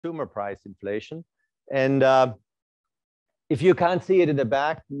consumer price inflation. And if you can't see it in the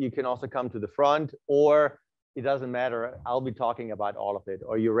back, you can also come to the front, or it doesn't matter. I'll be talking about all of it,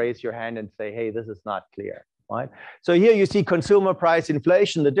 or you raise your hand and say, hey, this is not clear, right? So here you see consumer price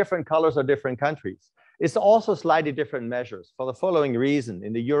inflation. The different colors are different countries. It's also slightly different measures for the following reason.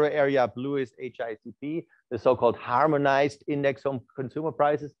 In the euro area, blue is HICP, the so-called harmonized index on consumer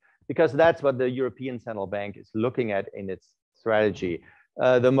prices, because that's what the European Central Bank is looking at in its strategy.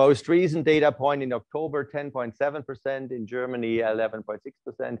 The most recent data point in October, 10.7%, in Germany,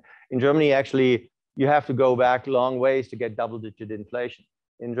 11.6%. In Germany, actually, you have to go back long ways to get double-digit inflation.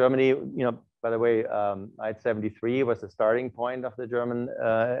 In Germany, you know, by the way, 73 was the starting point of the German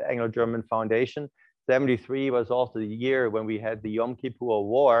Anglo-German Foundation. 73 was also the year when we had the Yom Kippur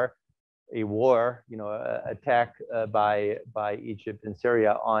War, a war, you know, attack by Egypt and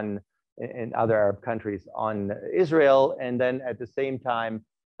Syria and other Arab countries on Israel, and then at the same time,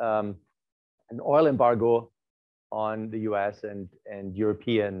 an oil embargo on the US and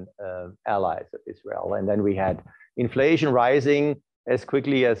European allies of Israel. And then we had inflation rising as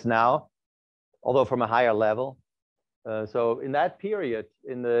quickly as now, although from a higher level. So in that period,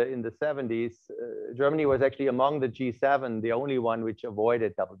 in the 70s, Germany was actually among the G7, the only one which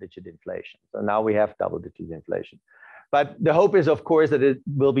avoided double-digit inflation. So now we have double-digit inflation. But the hope is, of course, that it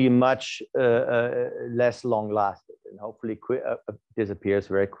will be much less long-lasting and hopefully disappears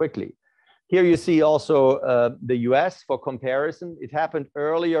very quickly. Here you see also the US for comparison. It happened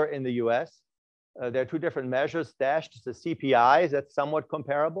earlier in the US. There are two different measures. Dashed is the CPI, that's somewhat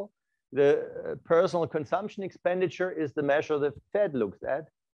comparable. The personal consumption expenditure is the measure the Fed looks at.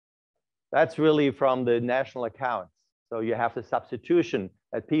 That's really from the national accounts. So you have the substitution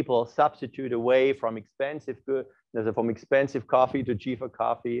that people substitute away from expensive goods, from expensive coffee to cheaper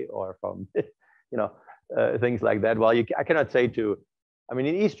coffee, or from, you know, things like that. Well, I cannot say I mean,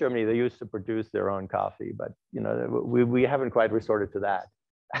 in East Germany, they used to produce their own coffee, but, you know, we haven't quite resorted to that.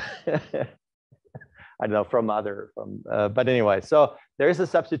 I don't know, but anyway, so there is a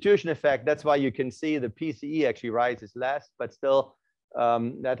substitution effect. That's why you can see the PCE actually rises less, but still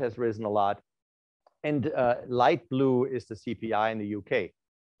that has risen a lot. And light blue is the CPI in the UK.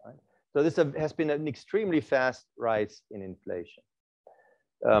 Right? So this has been an extremely fast rise in inflation.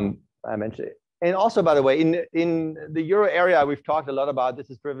 I mentioned it. And also, by the way, in the euro area, we've talked a lot about this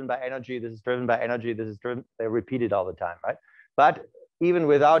is driven by energy, this is driven by energy, this is driven, they repeat it all the time, right? But even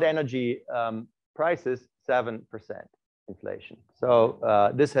without energy prices, 7% inflation.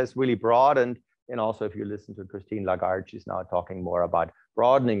 So this has really broadened. And also, if you listen to Christine Lagarde, she's now talking more about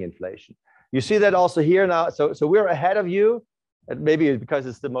broadening inflation. You see that also here now. So we're ahead of you, maybe because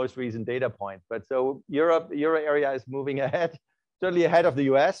it's the most recent data point. But so euro area is moving ahead, certainly ahead of the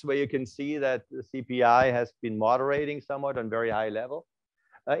US, where you can see that the CPI has been moderating somewhat on very high level.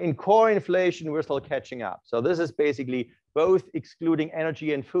 In core inflation, we're still catching up. So this is basically both excluding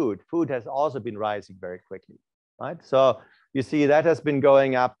energy and food. Food has also been rising very quickly, right? So you see that has been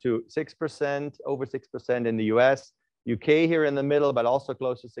going up to 6%, over 6% in the US, UK here in the middle, but also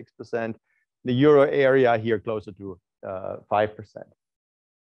close to 6%. The euro area here closer to 5%.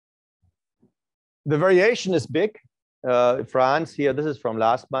 The variation is big. France here, this is from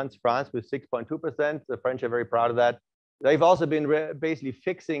last month, France with 6.2%. The French are very proud of that. They've also been basically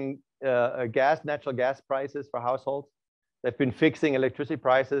fixing natural gas prices for households. They've been fixing electricity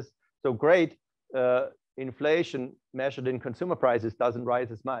prices. So great, inflation measured in consumer prices doesn't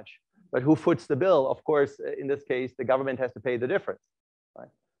rise as much. But who foots the bill? Of course, in this case, the government has to pay the difference. Right?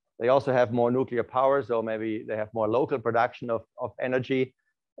 They also have more nuclear power, so maybe they have more local production of energy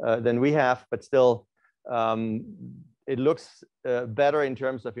than we have, but still, it looks better in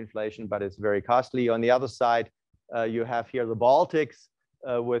terms of inflation, but it's very costly. On the other side, you have here the Baltics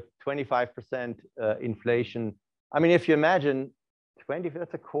with 25% inflation. I mean, if you imagine 20,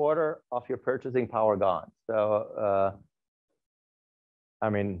 that's a quarter of your purchasing power gone. So, I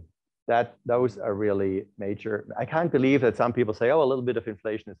mean, those are really major. I can't believe that some people say, oh, a little bit of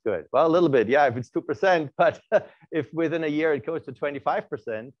inflation is good. Well, a little bit, yeah, if it's 2%, but if within a year it goes to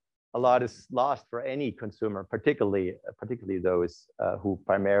 25%, a lot is lost for any consumer, particularly those who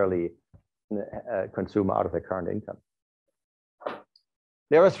primarily consume out of their current income.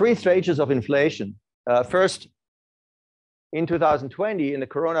 There are three stages of inflation. First, in 2020, in the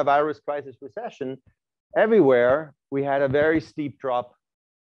coronavirus crisis recession, everywhere we had a very steep drop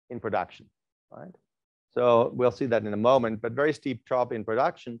in production, right? So we'll see that in a moment, but very steep drop in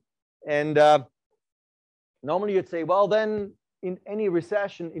production. And normally you'd say, well, then in any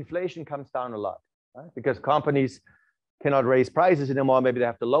recession, inflation comes down a lot, right? Because companies cannot raise prices anymore. Maybe they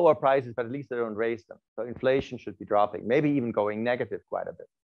have to lower prices, but at least they don't raise them. So inflation should be dropping, maybe even going negative quite a bit.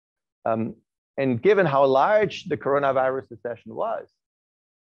 And given how large the coronavirus recession was,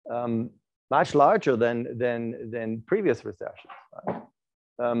 much larger than previous recessions, right?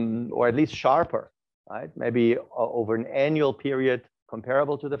 Or at least sharper, right? Maybe over an annual period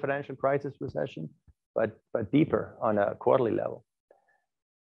comparable to the financial crisis recession, but deeper on a quarterly level.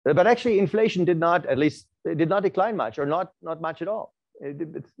 But actually, inflation did not, at least, it did not decline much, or not much at all.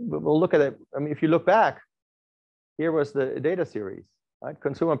 We'll look at it. I mean, if you look back, here was the data series, right?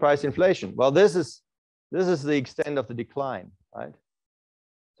 Consumer price inflation. Well, this is the extent of the decline, right?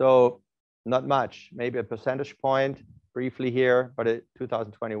 So not much, maybe a percentage point briefly here, but in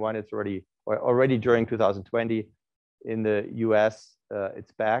 2021, it's already during 2020 in the US,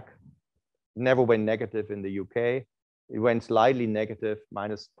 it's back. Never went negative in the UK. It went slightly negative,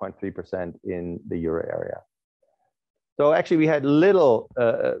 minus 0.3% in the euro area. So actually, we had little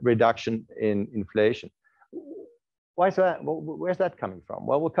reduction in inflation. Why is that? Well, where's that coming from?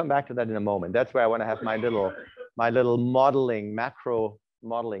 Well, we'll come back to that in a moment. That's where I want to have my little modeling, macro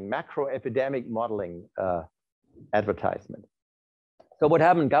epidemic modeling advertisement. So what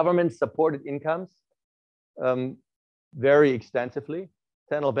happened? Governments supported incomes very extensively.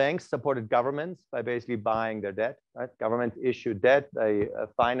 Central banks supported governments by basically buying their debt, right? Governments issued debt, they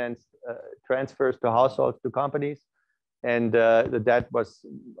financed transfers to households, to companies, and the debt was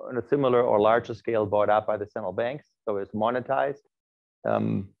on a similar or larger scale bought up by the central banks, so it's monetized.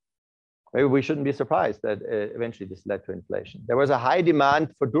 Maybe we shouldn't be surprised that eventually this led to inflation. There was a high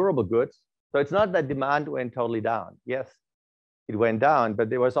demand for durable goods, so it's not that demand went totally down. Yes, it went down, but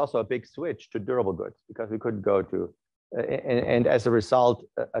there was also a big switch to durable goods because we couldn't go to and as a result,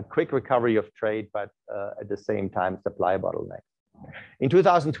 a quick recovery of trade, but at the same time, supply bottlenecks. In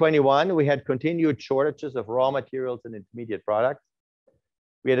 2021, we had continued shortages of raw materials and intermediate products.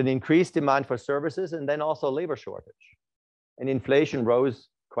 We had an increased demand for services and then also labor shortage. And inflation rose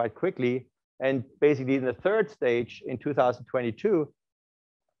quite quickly. And basically in the third stage in 2022,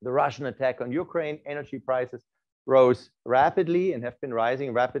 the Russian attack on Ukraine, energy prices rose rapidly and have been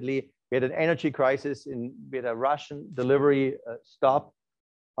rising rapidly. We had an energy crisis, we had a Russian delivery stop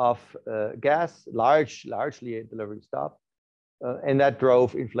of gas, largely a delivery stop. And that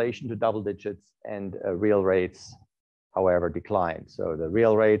drove inflation to double digits, and real rates, however, declined. So the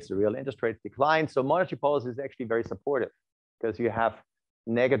real interest rates declined. So monetary policy is actually very supportive because you have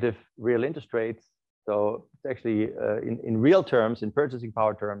negative real interest rates. So it's actually in real terms, in purchasing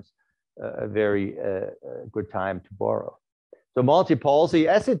power terms, a very good time to borrow. So monetary policy,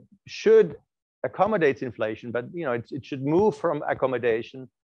 as it should, accommodates inflation, but it should move from accommodation,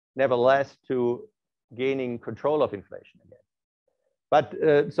 nevertheless, to gaining control of inflation again. But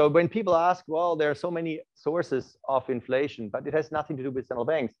so when people ask, well, there are so many sources of inflation, but it has nothing to do with central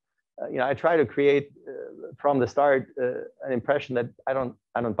banks. I try to create from the start an impression that I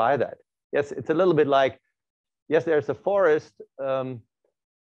don't buy that. Yes, it's a little bit like, yes, there's a forest.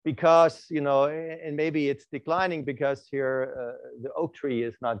 Because and maybe it's declining because here the oak tree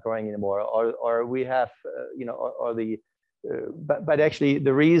is not growing anymore, or we have but actually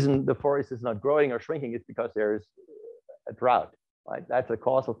the reason the forest is not growing or shrinking is because there's a drought, right? That's a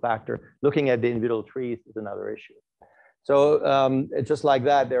causal factor. Looking at the individual trees is another issue. So it's just like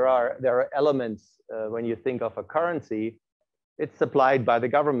that. There are elements when you think of a currency, it's supplied by the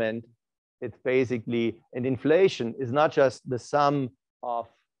government. It's basically, and inflation is not just the sum of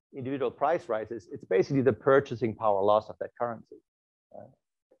individual price rises, it's basically the purchasing power loss of that currency.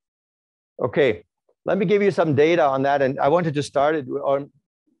 Okay, let me give you some data on that, and I wanted to start it on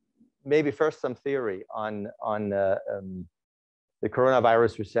maybe first some theory on the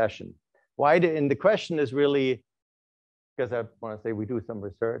coronavirus recession. And the question is really, because I want to say we do some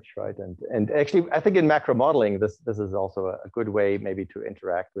research, right? And actually, I think in macro modeling, this is also a good way maybe to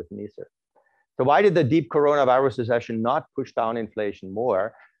interact with NISR. So why did the deep coronavirus recession not push down inflation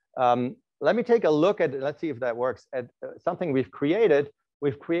more? Let me take a look at, let's see if that works, at something we've created.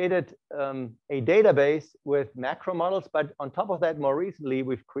 We've created a database with macro models, but on top of that, more recently,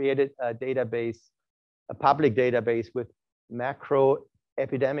 we've created a database, a public database with macro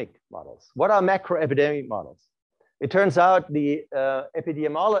epidemic models. What are macro epidemic models? It turns out the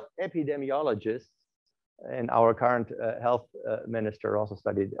epidemiologists, and our current health minister also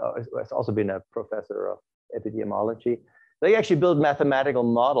studied, has also been a professor of epidemiology. They actually build mathematical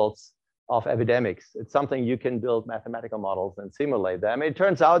models of epidemics. It's something you can build mathematical models and simulate them. It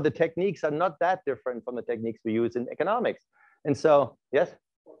turns out the techniques are not that different from the techniques we use in economics. And so, yes?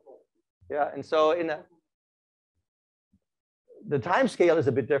 Yeah, and so the time scale is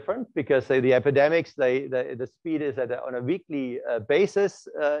a bit different because the epidemics, the speed is on a weekly basis,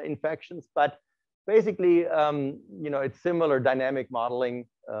 infections, but basically, it's similar dynamic modeling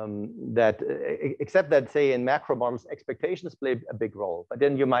except that, say, in macro models, expectations play a big role. But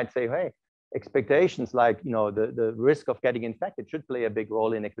then you might say, hey, expectations like, the risk of getting infected should play a big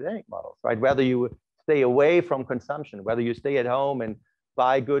role in epidemic models, right? Whether you stay away from consumption, whether you stay at home and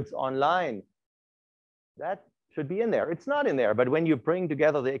buy goods online, that should be in there. It's not in there, but when you bring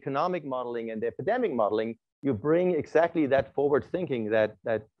together the economic modeling and the epidemic modeling, you bring exactly that forward thinking,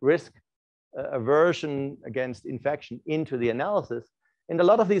 that risk aversion against infection into the analysis. And a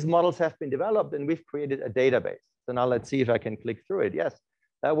lot of these models have been developed, and we've created a database. So now let's see if I can click through it. Yes,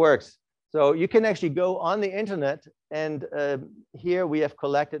 that works. So you can actually go on the internet, and here we have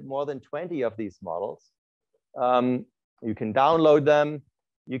collected more than 20 of these models. You can download them.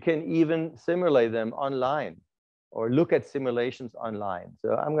 You can even simulate them online or look at simulations online. So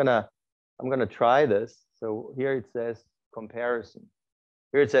I'm gonna try this. So here it says comparison.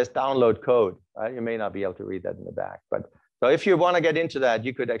 Here it says download code. Right? You may not be able to read that in the back, but so if you want to get into that,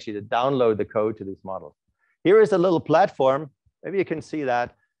 you could actually download the code to these models. Here is a little platform. Maybe you can see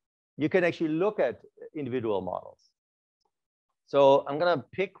that. You can actually look at individual models. So I'm gonna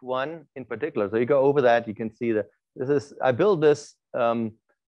pick one in particular. So you go over that, you can see that I built this,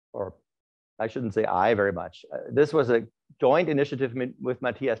 or I shouldn't say I very much. This was a joint initiative with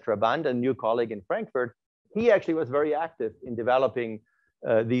Matthias Trabant, a new colleague in Frankfurt. He actually was very active in developing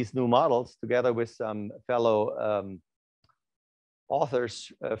these new models together with some fellow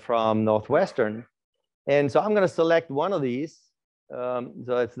authors from Northwestern. And so I'm going to select one of these.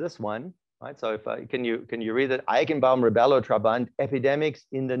 So it's this one, right? So if can you read it? Eichenbaum, Rebello, Trabant, epidemics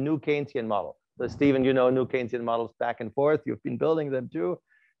in the new Keynesian model. So Stephen, new Keynesian models back and forth. You've been building them too.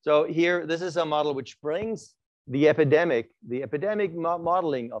 So here, this is a model which brings the epidemic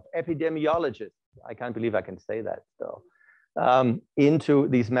modeling of epidemiologists. I can't believe I can say that still, into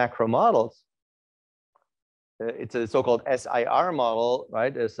these macro models. It's a so-called SIR model,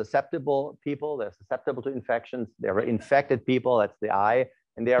 right? They're susceptible people, they're susceptible to infections, there are infected people, that's the I,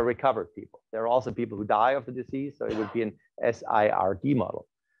 and they are recovered people. There are also people who die of the disease, so it would be an SIRD model.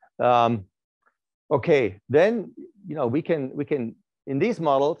 Okay, then we can in these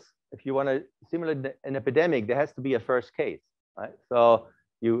models, if you want to simulate an epidemic, there has to be a first case, right? So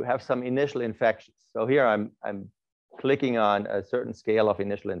you have some initial infections. So here I'm clicking on a certain scale of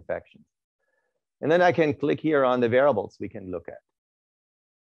initial infections. And then I can click here on the variables we can look at.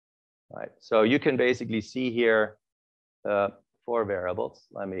 Right. So you can basically see here 4 variables.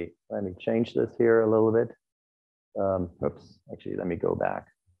 Let me change this here a little bit. Oops, actually, let me go back.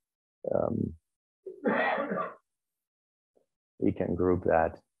 We can group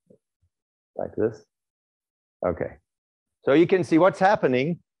that like this. Okay. So you can see what's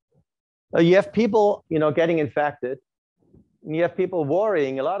happening. You have people, getting infected. And you have people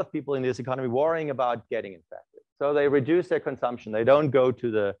worrying, a lot of people in this economy worrying about getting infected. So they reduce their consumption. They don't go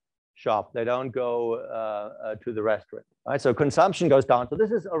to the shop. They don't go to the restaurant. Right? So consumption goes down. So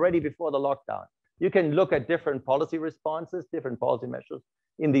this is already before the lockdown. You can look at different policy responses, different policy measures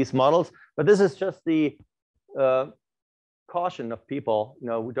in these models. But this is just the caution of people,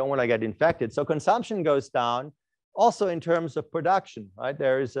 who don't want to get infected. So consumption goes down. Also in terms of production, right?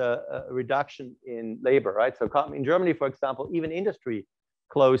 There is a reduction in labor, right? So in Germany, for example, even industry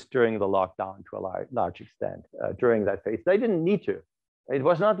closed during the lockdown to a large extent during that phase. They didn't need to. It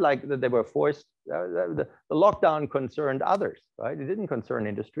was not like that they were forced. The lockdown concerned others, right? It didn't concern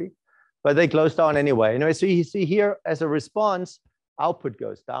industry, but they closed down anyway. Anyway, so you see here as a response, output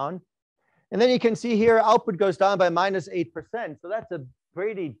goes down. And then you can see here, output goes down by -8%. So that's a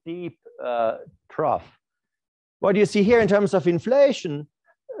pretty deep trough. What you see here in terms of inflation,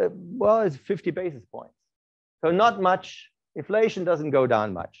 well, it's 50 basis points. So not much, inflation doesn't go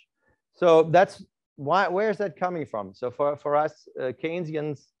down much. So that's why, where's that coming from? So for us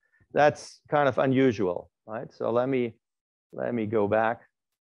Keynesians, that's kind of unusual, right? So let me go back.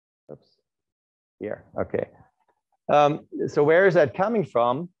 Oops, here, okay. So where is that coming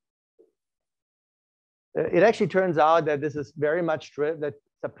from? It actually turns out that this is very much that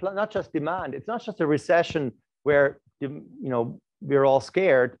supply, not just demand. It's not just a recession where we're all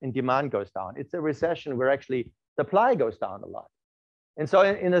scared and demand goes down. It's a recession where actually supply goes down a lot. And so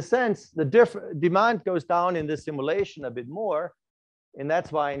in a sense, the demand goes down in this simulation a bit more, and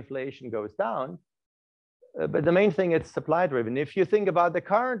that's why inflation goes down. But the main thing, it's supply driven. If you think about the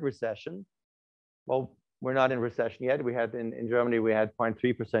current recession, well, we're not in recession yet. We had in Germany, we had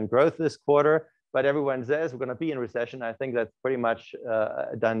 0.3% growth this quarter, but everyone says we're going to be in recession. I think that's pretty much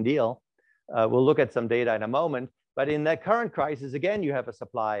a done deal. We'll look at some data in a moment, but in that current crisis, again, you have a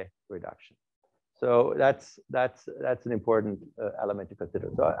supply reduction. So that's an important element to consider.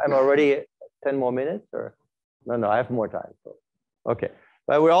 So I'm already 10 more minutes or? No, I have more time. So. Okay,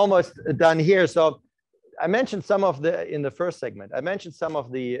 but we're almost done here. So I mentioned some of in the first segment, I mentioned some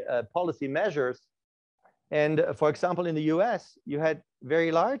of the policy measures. And for example, in the US, you had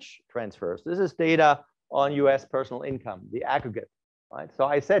very large transfers. This is data on US personal income, the aggregate, right? So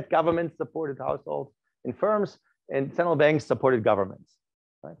I said government supported households and firms, and central banks supported governments,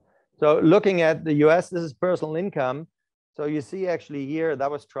 right? So looking at the US, this is personal income. So you see actually here,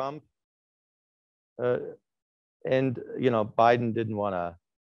 that was Trump. And you know, Biden didn't want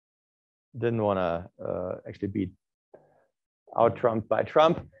to actually beat out Trump by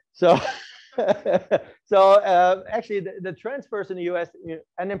Trump. So actually the transfers in the US,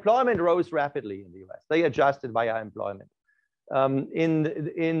 unemployment rose rapidly in the US. They adjusted via employment. In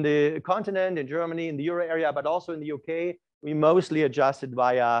the continent, in Germany, in the Euro area, but also in the UK, we mostly adjusted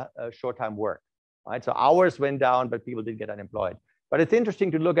via short-time work, right? So hours went down, but people didn't get unemployed. But it's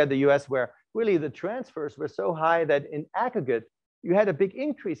interesting to look at the US where really the transfers were so high that in aggregate, you had a big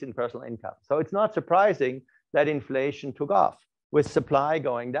increase in personal income. So it's not surprising that inflation took off. With supply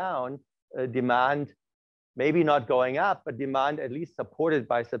going down, demand maybe not going up, but demand at least supported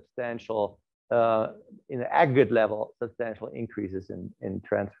by substantial, in the aggregate level, substantial increases in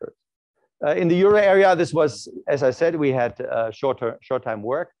transfers. In the Euro area, this was, as I said, we had short-time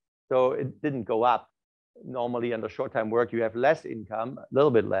work, so it didn't go up. Normally under short-time work, you have less income, a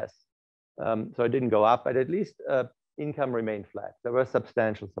little bit less. So it didn't go up, but at least income remained flat. There was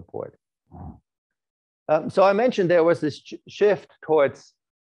substantial support. So I mentioned there was this shift towards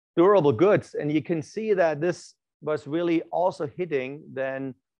durable goods, and you can see that this was really also hitting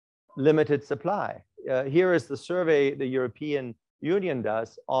then limited supply. Here is the survey the European Union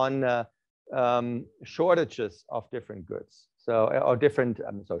does on shortages of different goods. So, or different,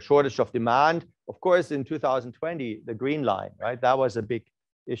 so shortage of demand. Of course, in 2020, the green line, right? That was a big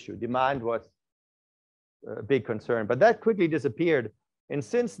issue. Demand was a big concern, but that quickly disappeared. And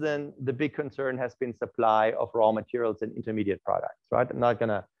since then, the big concern has been supply of raw materials and intermediate products, right? I'm not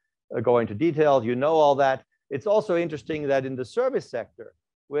gonna go into details, you know all that. It's also interesting that in the service sector,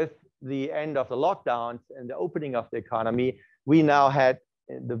 with the end of the lockdowns and the opening of the economy, we now had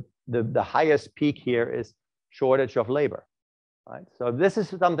the highest peak here is shortage of labor, right? So this is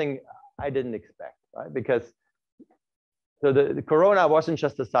something I didn't expect, right? Because so the corona wasn't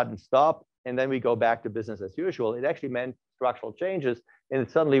just a sudden stop and then we go back to business as usual. It actually meant structural changes, and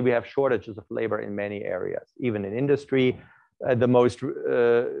suddenly we have shortages of labor in many areas, even in industry. The most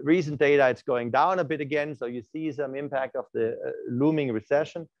recent data, it's going down a bit again. So you see some impact of the looming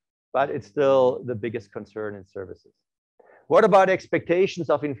recession, but it's still the biggest concern in services. What about expectations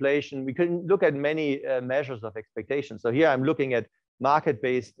of inflation? We can look at many measures of expectations. So here I'm looking at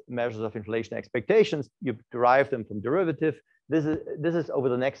market-based measures of inflation expectations. You derive them from derivative. This is over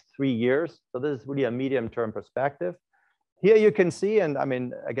the next 3 years. So this is really a medium-term perspective. Here you can see, and I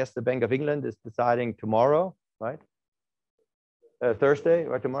mean, I guess the Bank of England is deciding tomorrow, right? Thursday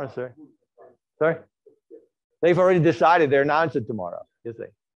or tomorrow, sir? Sorry? They've already decided. They announced it tomorrow. Yes,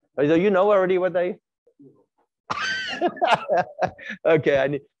 they. So you know already what they?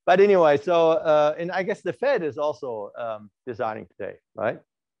 Okay, but anyway, so and I guess the Fed is also deciding today, right?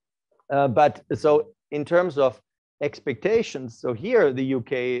 But so in terms of expectations, so here the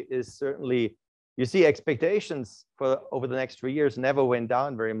UK is certainly, you see expectations for over the next 3 years never went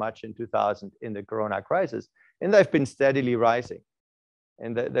down very much in 2000 in the Corona crisis, and they've been steadily rising.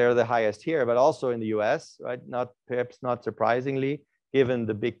 And they're the highest here, but also in the US, right? Perhaps not surprisingly, given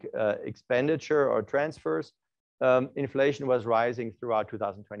the big expenditure or transfers, inflation was rising throughout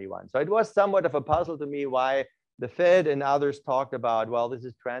 2021. So it was somewhat of a puzzle to me why the Fed and others talked about, well, this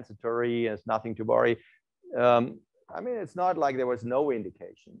is transitory and it's nothing to worry. I mean, it's not like there was no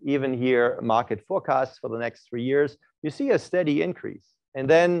indication. Even here, market forecasts for the next 3 years, you see a steady increase. And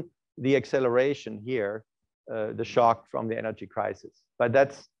then the acceleration here, the shock from the energy crisis. But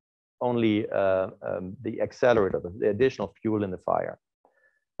that's only the accelerator, the additional fuel in the fire.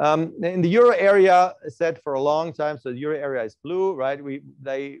 In the euro area, said for a long time, so the euro area is blue, right?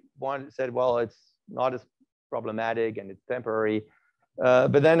 They said, well, it's not as problematic and it's temporary.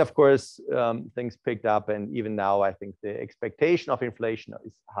 But then, of course, things picked up, and even now, I think the expectation of inflation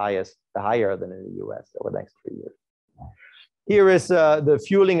is higher than in the US over the next 3 years. Here is the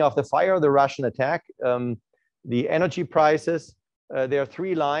fueling of the fire, the Russian attack, the energy prices. There are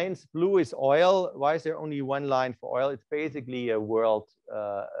 3 lines. Blue is oil. Why is there only 1 line for oil? It's basically a world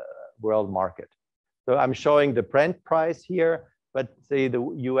market. So I'm showing the Brent price here, but say the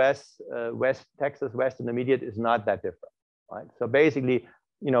US Texas West Intermediate is not that different, right? So basically,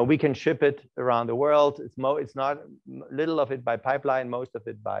 we can ship it around the world. It's not little of it by pipeline, most of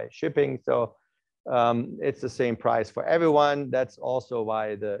it by shipping. So it's the same price for everyone. That's also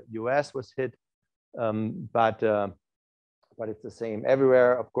why the US was hit. But it's the same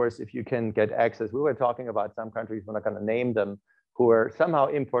everywhere. Of course, if you can get access, we were talking about some countries, we're not going to name them, who are somehow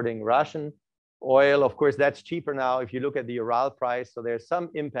importing Russian oil. Of course, that's cheaper now if you look at the Ural price. So there's some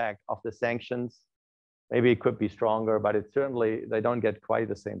impact of the sanctions. Maybe it could be stronger, but it's certainly, they don't get quite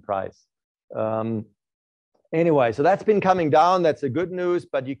the same price. Anyway, so that's been coming down. That's the good news.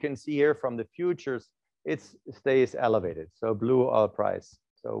 But you can see here from the futures, it stays elevated. So blue oil price.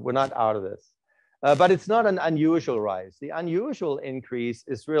 So we're not out of this. But it's not an unusual rise. The unusual increase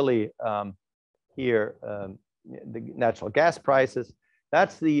is really here, the natural gas prices.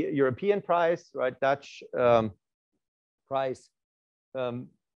 That's the European price, right? Dutch price.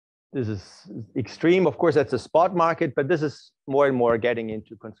 This is extreme. Of course, that's a spot market, but this is more and more getting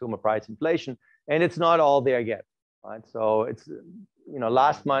into consumer price inflation, and it's not all there yet, right? So it's,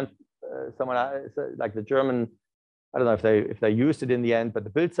 last month, someone like the German, I don't know if they used it in the end, but the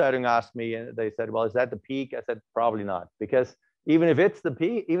Bild-Zeitung asked me, and they said, well, is that the peak? I said, probably not, because even if it's the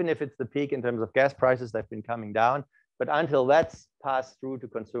peak in terms of gas prices, they've been coming down. But until that's passed through to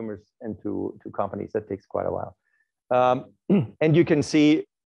consumers and to companies, that takes quite a while. And you can see,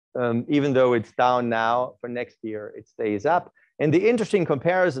 even though it's down now, for next year, it stays up. And the interesting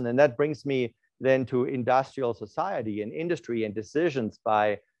comparison, and that brings me then to industrial society and industry and decisions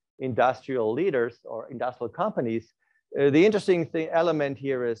by industrial leaders or industrial companies. The interesting element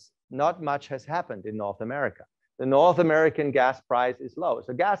here is not much has happened in North America. The North American gas price is low.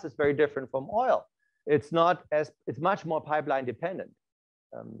 So gas is very different from oil. It's much more pipeline dependent.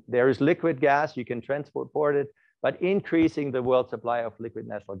 There is liquid gas, you can transport it, but increasing the world supply of liquid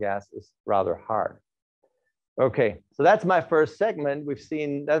natural gas is rather hard. Okay, so that's my first segment. We've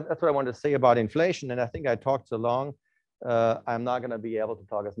seen, that's what I wanted to say about inflation, and I think I talked so long, I'm not gonna be able to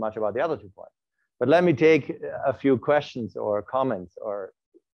talk as much about the other 2 points. But let me take a few questions or comments or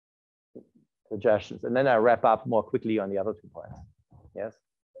suggestions, and then I wrap up more quickly on the other 2 points. Yes?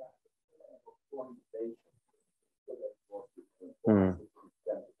 Hmm.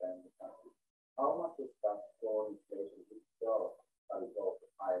 How much is that core inflation itself that is also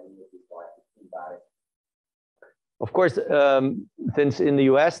higher than this is like indirect? Of course, since in the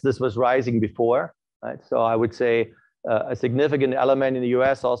US, this was rising before, right? So I would say a significant element in the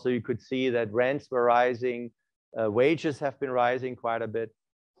US also, you could see that rents were rising, wages have been rising quite a bit.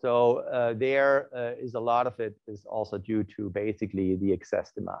 So there is a lot of it is also due to basically the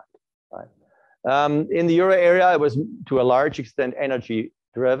excess demand, right? In the Euro area, it was to a large extent energy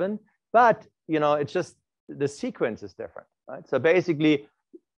driven, but it's just the sequence is different, right? So basically,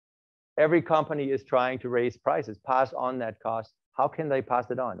 every company is trying to raise prices, pass on that cost. How can they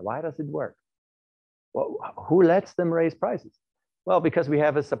pass it on? Why does it work? Well, who lets them raise prices? Well, because we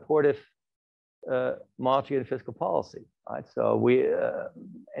have a supportive monetary and fiscal policy, right? So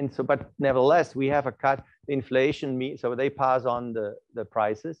but nevertheless, we have a cut inflation, so they pass on the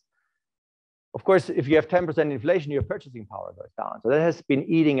prices. Of course, if you have 10% inflation, your purchasing power goes down. So that has been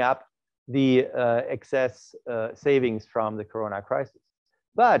eating up the excess savings from the Corona crisis.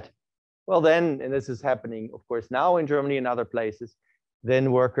 But, well then, and this is happening, of course, now in Germany and other places,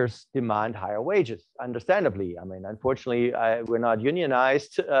 then workers demand higher wages, understandably. I mean, unfortunately, we're not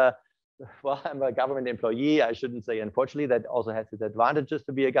unionized. Well, I'm a government employee. I shouldn't say unfortunately, that also has its advantages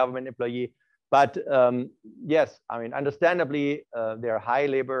to be a government employee. But yes, I mean, understandably, there are high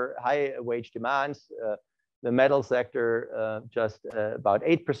wage demands. The metal sector, just about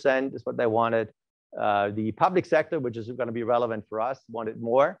 8% is what they wanted. The public sector, which is going to be relevant for us, wanted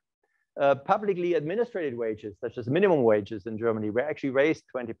more. Publicly administrated wages, such as minimum wages in Germany, were actually raised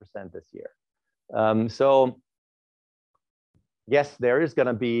 20% this year. So yes, there is going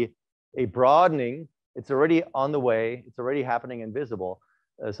to be a broadening. It's already on the way. It's already happening and visible.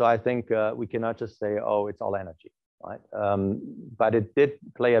 So I think we cannot just say, oh, it's all energy, right? But it did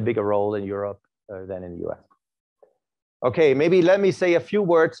play a bigger role in Europe than in the US. Okay, maybe let me say a few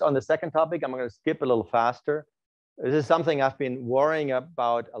words on the second topic. I'm going to skip a little faster. This is something I've been worrying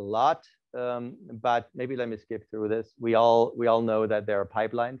about a lot, but maybe let me skip through this. We all know that there are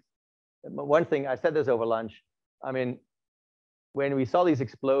pipelines. One thing, I said this over lunch, I mean, when we saw these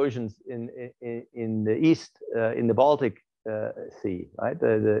explosions in the east, in the Baltic Sea, right?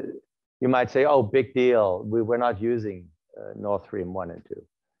 You might say, oh, big deal. We're not using Nord Stream 1 and 2.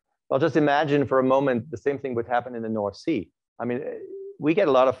 Well, just imagine for a moment the same thing would happen in the North Sea. I mean, we get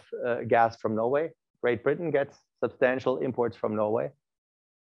a lot of gas from Norway. Great Britain gets substantial imports from Norway.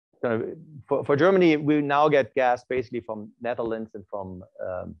 So for Germany, we now get gas basically from Netherlands and from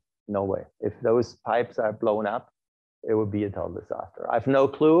Norway. If those pipes are blown up, it would be a total disaster. I have no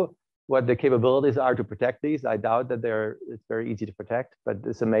clue what the capabilities are to protect these. I doubt that it's very easy to protect, but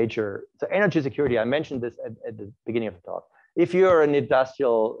it's a major, so energy security, I mentioned this at the beginning of the talk. If you're an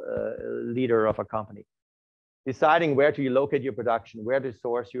industrial leader of a company, deciding where to locate your production, where to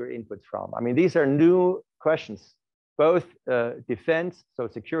source your inputs from. I mean, these are new questions, both defense, so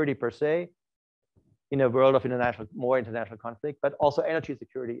security per se, in a world of more international conflict, but also energy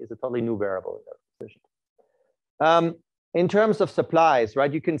security is a totally new variable in that decision. In terms of supplies,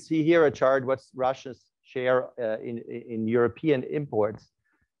 right, you can see here a chart, what's Russia's share in European imports,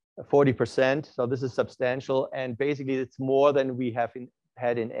 40%. So this is substantial. And basically it's more than we have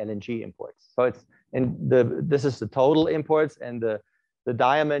had in LNG imports. So it's, and this is the total imports, and the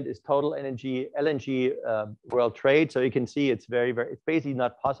diamond is total LNG world trade. So you can see it's it's basically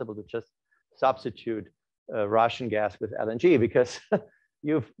not possible to just substitute Russian gas with LNG, because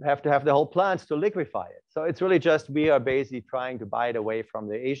you have to have the whole plants to liquefy it. So it's really just, we are basically trying to buy it away from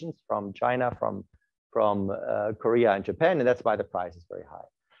the Asians, from China, from Korea and Japan, and that's why the price is very high.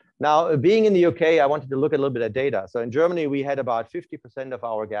 Now, being in the UK, I wanted to look a little bit at data. So in Germany, we had about 50% of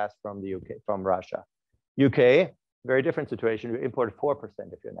our gas from the UK, from Russia. UK, very different situation. We imported 4%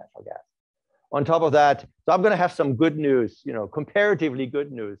 of your natural gas. On top of that, so I'm going to have some good news, you know, comparatively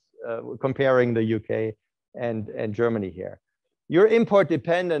good news, comparing the UK and Germany here. Your import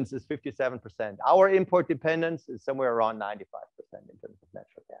dependence is 57%. Our import dependence is somewhere around 95% in terms of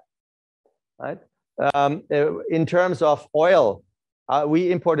natural gas, right? In terms of oil,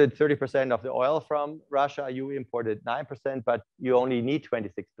 we imported 30% of the oil from Russia. You imported 9%, but you only need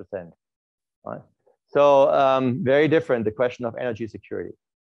 26%, right? So very different, the question of energy security.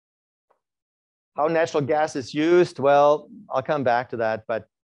 How natural gas is used? Well, I'll come back to that, but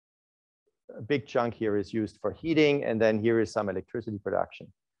a big chunk here is used for heating, and then here is some electricity production.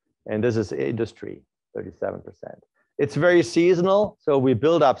 And this is industry, 37%. It's very seasonal, so we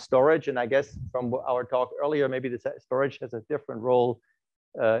build up storage, and I guess from our talk earlier, maybe the storage has a different role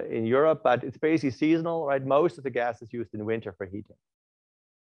in Europe, but it's basically seasonal, right? Most of the gas is used in winter for heating.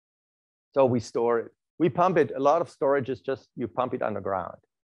 So we store it. We pump it. A lot of storage is just, you pump it underground.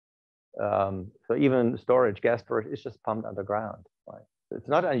 So even storage, gas storage, is just pumped underground, right? It's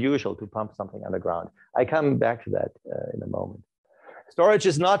not unusual to pump something underground. I come back to that in a moment. Storage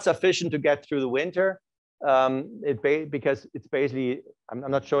is not sufficient to get through the winter because it's basically, I'm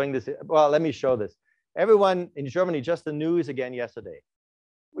not showing this. Well, let me show this. Everyone in Germany, just the news again yesterday.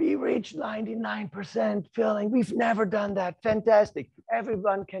 We reached 99% filling. We've never done that. Fantastic.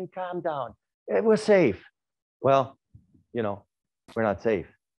 Everyone can calm down. We're safe. Well, you know, we're not safe.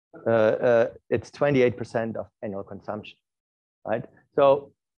 It's 28% of annual consumption, right?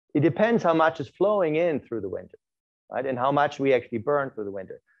 So it depends how much is flowing in through the winter, right? And how much we actually burn through the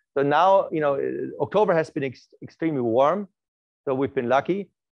winter. So now, you know, October has been extremely warm. So we've been lucky,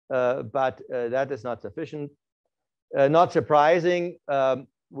 but that is not sufficient. Not surprising,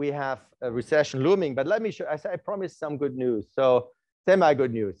 we have a recession looming, but let me show, I promised some good news. So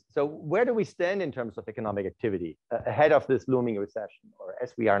semi-good news. So where do we stand in terms of economic activity ahead of this looming recession, or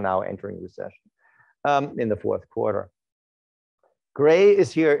as we are now entering recession in the fourth quarter? Gray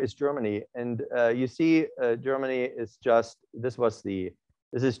is here is Germany, and you see Germany is just, this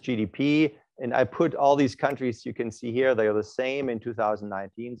is GDP, and I put all these countries you can see here, they are the same in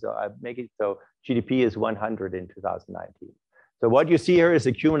 2019, so I make it so GDP is 100 in 2019. So what you see here is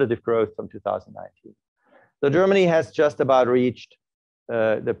a cumulative growth from 2019. So Germany has just about reached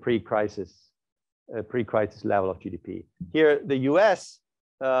the pre-crisis level of GDP. Here, the US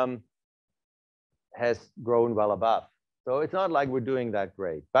has grown well above. So it's not like we're doing that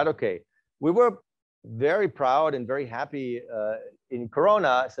great, but okay. We were very proud and very happy in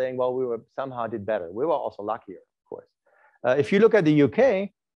Corona, saying, well, we somehow did better. We were also luckier, of course. If you look at the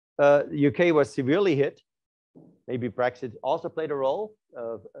UK, the UK was severely hit. Maybe Brexit also played a role,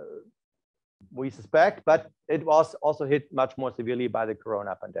 we suspect, but it was also hit much more severely by the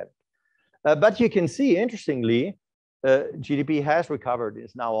Corona pandemic. But you can see, interestingly, GDP has recovered,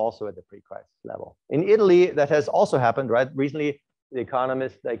 is now also at the pre-crisis level. In Italy, that has also happened, right? Recently, the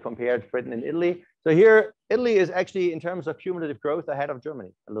economists, they compared Britain and Italy. So here, Italy is actually, in terms of cumulative growth, ahead of Germany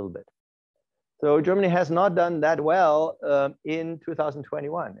a little bit. So Germany has not done that well in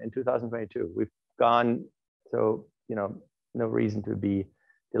 2021 and 2022. We've gone, so, you know, no reason to be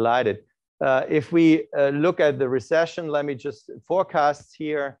delighted. If we look at the recession, let me just, forecasts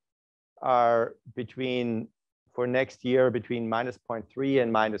here are for next year, between -0.3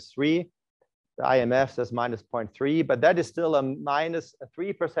 and -3. The IMF says minus 0.3, but that is still a minus a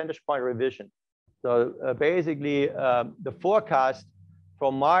 3 percentage point revision. So basically, the forecast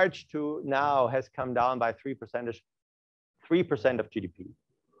from March to now has come down by 3% of GDP.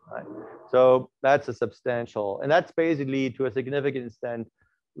 Right? So that's a substantial, and that's basically to a significant extent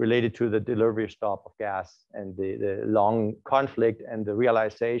related to the delivery stop of gas and the long conflict and the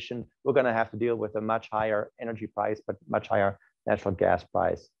realization we're going to have to deal with a much higher energy price, but much higher natural gas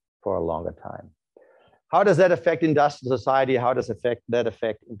price for a longer time. How does that affect industrial society? How does that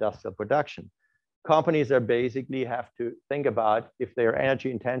affect industrial production? Companies are basically have to think about, if they're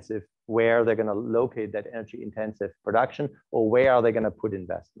energy intensive, where they're going to locate that energy intensive production, or where are they going to put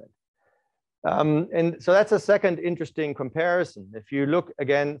investment. And so that's a second interesting comparison. If you look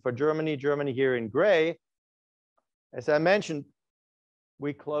again for Germany here in gray, as I mentioned,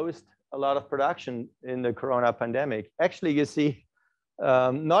 we closed a lot of production in the Corona pandemic. Actually, you see,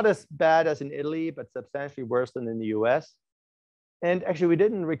 not as bad as in Italy, but substantially worse than in the US. And actually, we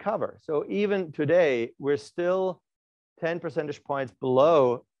didn't recover. So even today, we're still 10 percentage points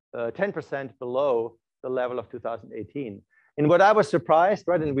below, 10% below the level of 2018. And what I was surprised,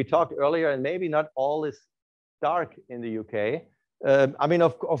 right, and we talked earlier, and maybe not all is dark in the UK. I mean,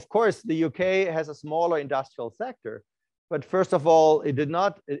 of course, the UK has a smaller industrial sector, but first of all,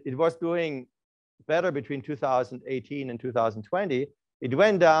 it was doing better between 2018 and 2020. It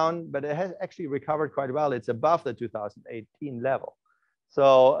went down, but it has actually recovered quite well. It's above the 2018 level.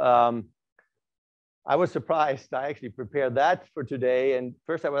 So I was surprised. I actually prepared that for today. And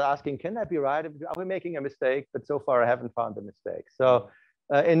first I was asking, can that be right? Are we making a mistake? But so far I haven't found a mistake. So,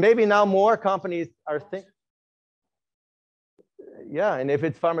 and maybe now more companies are thinking, yeah, and if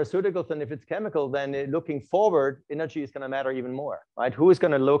it's pharmaceuticals and if it's chemical, then looking forward, energy is going to matter even more, right? Who is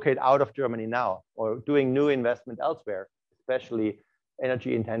going to locate out of Germany now or doing new investment elsewhere, especially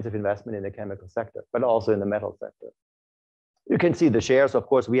energy intensive investment in the chemical sector, but also in the metal sector. You can see the shares. Of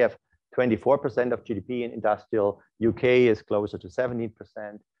course, we have 24% of GDP in industrial. UK is closer to 17%,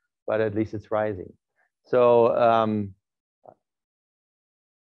 but at least it's rising. So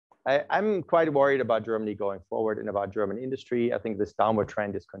I'm quite worried about Germany going forward and about German industry. I think this downward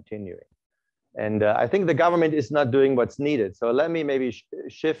trend is continuing. And I think the government is not doing what's needed. So let me maybe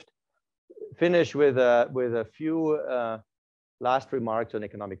finish with a few last remarks on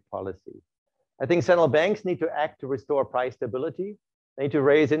economic policy. I think central banks need to act to restore price stability. They need to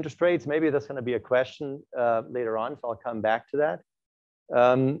raise interest rates. Maybe that's going to be a question later on, so I'll come back to that.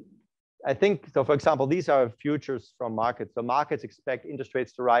 I think, so for example, these are futures from markets. So markets expect interest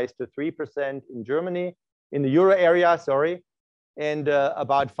rates to rise to 3% in Germany, in the euro area, sorry, and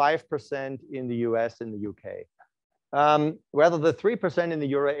about 5% in the US and the UK. Whether the 3% in the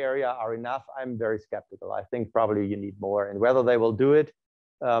euro area are enough, I'm very skeptical. I think probably you need more, and whether they will do it,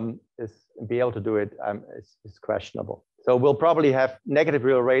 be able to do it is questionable. So we'll probably have negative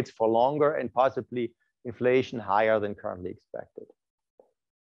real rates for longer and possibly inflation higher than currently expected.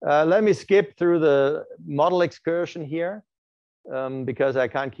 Let me skip through the model excursion here because I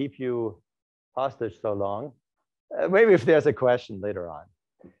can't keep you hostage so long. Maybe if there's a question later on.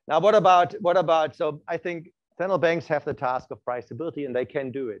 Now, what about, so I think central banks have the task of price stability and they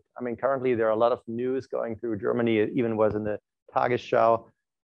can do it. I mean, currently there are a lot of news going through Germany. It even was in the Tagesschau.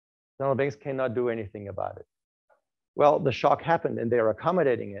 Central banks cannot do anything about it. Well, the shock happened and they're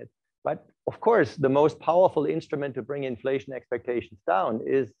accommodating it. But of course, the most powerful instrument to bring inflation expectations down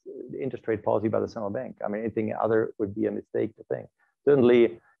is the interest rate policy by the central bank. I mean, anything other would be a mistake to think.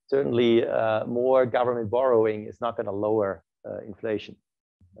 Certainly more government borrowing is not going to lower inflation.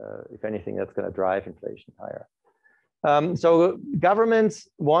 If anything, that's going to drive inflation higher. So governments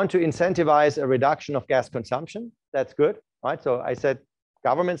want to incentivize a reduction of gas consumption. That's good, right? So I said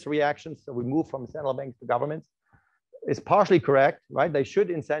governments' reactions, so we move from central banks to governments, is partially correct, right? They should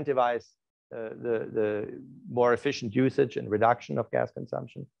incentivize the more efficient usage and reduction of gas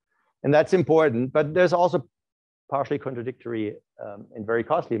consumption. And that's important, but there's also partially contradictory and very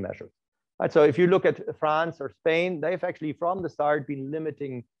costly measures. Right? So if you look at France or Spain, they've actually from the start been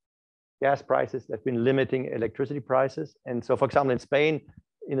limiting gas prices, they've been limiting electricity prices. And so for example, in Spain,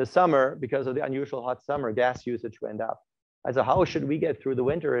 in the summer, because of the unusual hot summer, gas usage went up. And so how should we get through the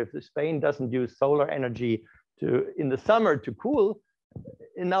winter if Spain doesn't use solar energy in the summer to cool?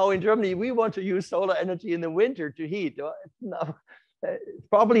 And now in Germany, we want to use solar energy in the winter to heat. No, it's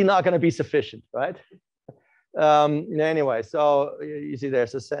probably not going to be sufficient, right? Anyway, so you see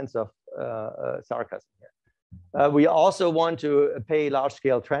there's a sense of sarcasm here. We also want to pay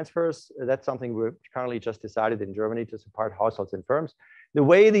large-scale transfers. That's something we're currently just decided in Germany to support households and firms. The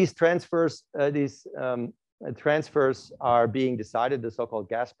way these transfers are being decided, the so-called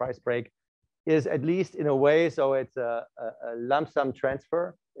gas price break, is at least in a way, so it's a lump sum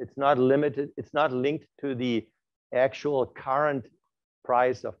transfer. It's not limited, it's not linked to the actual current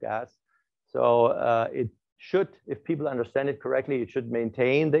price of gas. So it should, if people understand it correctly, it should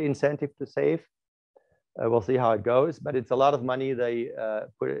maintain the incentive to save. We'll see how it goes, but it's a lot of money they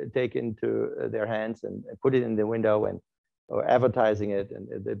take into their hands and put it in the window or advertising it,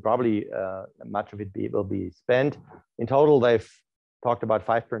 and probably much of it will be spent. In total, they've talked about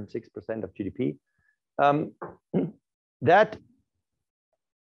 5.6% of GDP. That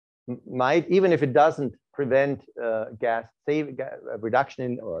might, even if it doesn't prevent reduction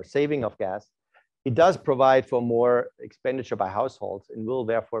in or saving of gas, it does provide for more expenditure by households and will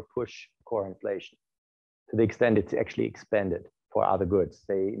therefore push core inflation to the extent it's actually expended for other goods.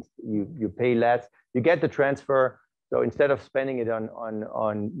 Say you pay less, you get the transfer. So instead of spending it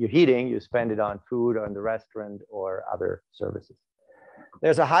on your heating, you spend it on food, on the restaurant, or other services.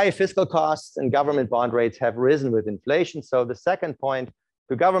 There's a high fiscal costs, and government bond rates have risen with inflation. So the second point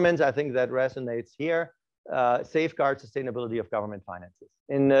to governments, I think that resonates here, safeguard sustainability of government finances.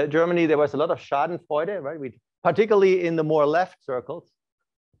 In Germany, there was a lot of Schadenfreude, right? Particularly in the more left circles.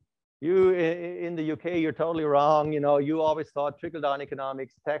 You in the UK, you're totally wrong. You know, you always thought trickle-down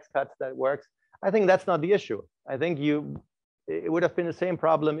economics, tax cuts, that works. I think that's not the issue. I think it would have been the same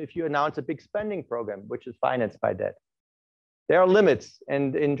problem if you announced a big spending program, which is financed by debt. There are limits,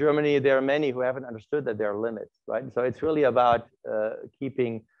 and in Germany, there are many who haven't understood that there are limits, right? So it's really about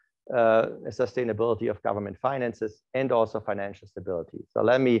keeping sustainability of government finances and also financial stability. So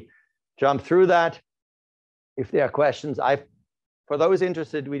let me jump through that. If there are questions, for those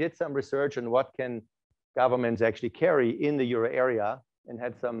interested, we did some research on what can governments actually carry in the euro area, and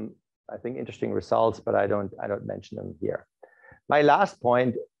had some, I think, interesting results, but I don't mention them here. My last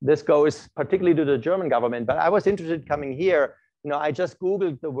point, this goes particularly to the German government, but I was interested coming here. You know, I just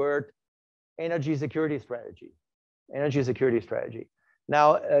Googled the word energy security strategy, energy security strategy.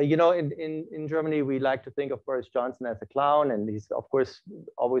 Now, you know, in Germany, we like to think of Boris Johnson as a clown, and he's, of course,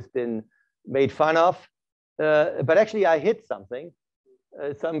 always been made fun of. But actually, I hit something,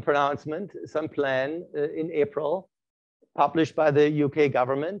 some pronouncement, some plan in April, published by the UK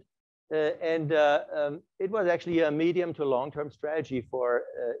government. It was actually a medium to long-term strategy for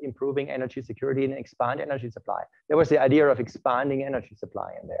improving energy security and expand energy supply. There was the idea of expanding energy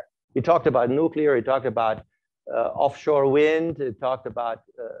supply in there. He talked about nuclear, he talked about offshore wind, he talked about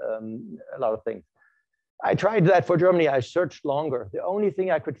a lot of things. I tried that for Germany. I searched longer. The only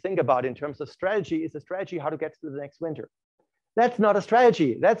thing I could think about in terms of strategy is a strategy how to get through the next winter. That's not a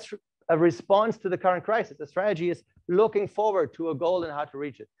strategy. That's a response to the current crisis. The strategy is looking forward to a goal and how to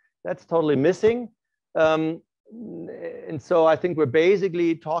reach it. That's totally missing. And so I think we're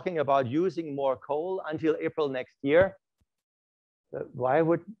basically talking about using more coal until April next year. Why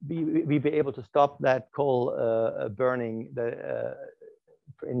would we be able to stop that coal burning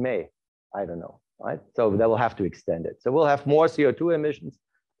in May? I don't know, right? So that will have to extend it. So we'll have more CO2 emissions.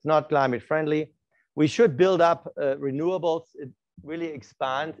 It's not climate friendly. We should build up renewables. It really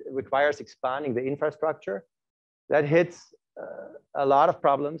requires expanding the infrastructure. That hits a lot of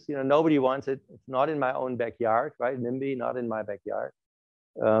problems. You know, nobody wants it. It's not in my own backyard, right? NIMBY, not in my backyard.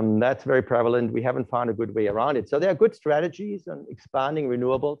 That's very prevalent. We haven't found a good way around it. So there are good strategies on expanding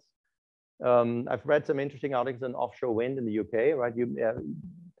renewables. I've read some interesting articles on offshore wind in the UK, right?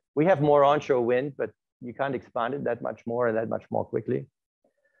 We have more onshore wind, but you can't expand it that much more and that much more quickly.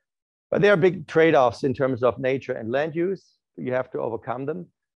 But there are big trade-offs in terms of nature and land use. You have to overcome them.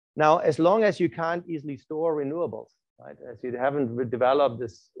 Now, as long as you can't easily store renewables, right? As you haven't developed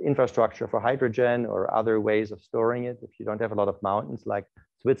this infrastructure for hydrogen or other ways of storing it, if you don't have a lot of mountains like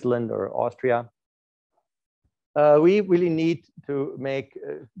Switzerland or Austria, we really need to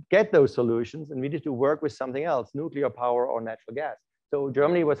get those solutions, and we need to work with something else, nuclear power or natural gas. So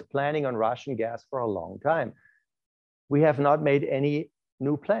Germany was planning on Russian gas for a long time. We have not made any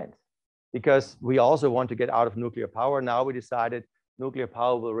new plans because we also want to get out of nuclear power. Now we decided nuclear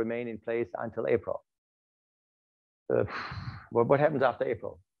power will remain in place until April. What happens after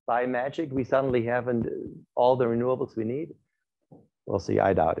April? By magic, we suddenly haven't all the renewables we need? We'll see,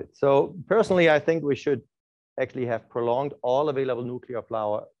 I doubt it. So personally, I think we should actually have prolonged all available nuclear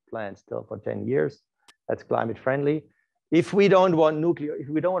power plants still for 10 years. That's climate friendly. If we don't want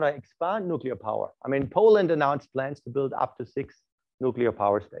to expand nuclear power, I mean, Poland announced plans to build up to 6 nuclear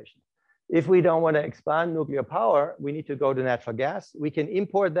power stations. If we don't want to expand nuclear power, we need to go to natural gas. We can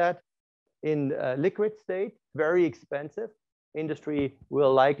import that in liquid state, very expensive. Industry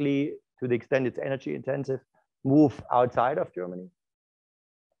will likely, to the extent it's energy intensive, move outside of Germany.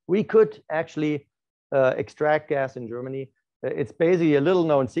 We could actually extract gas in Germany It's basically a little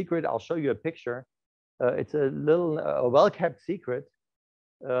known secret. I'll show you a picture. It's a well-kept secret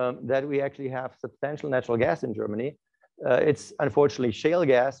that we actually have substantial natural gas in Germany. It's unfortunately shale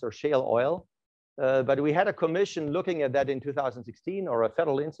gas or shale oil. But we had a commission looking at that in 2016, or a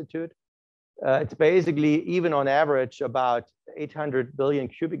federal institute. It's basically, even on average, about 800 billion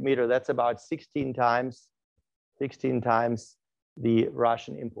cubic meter. That's about 16 times the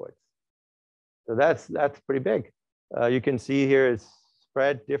Russian imports. So that's pretty big. You can see here it's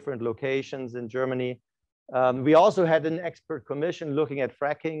spread different locations in Germany. We also had an expert commission looking at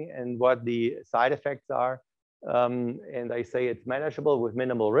fracking and what the side effects are. And they say it's manageable with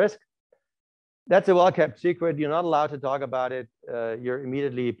minimal risk. That's a well-kept secret. You're not allowed to talk about it. You're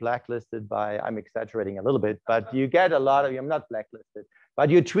immediately blacklisted by, I'm exaggerating a little bit, but you get a lot of, I'm not blacklisted, but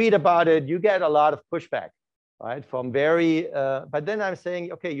you tweet about it, you get a lot of pushback, right? From but then I'm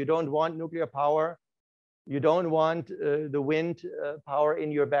saying, okay, you don't want nuclear power. You don't want the wind power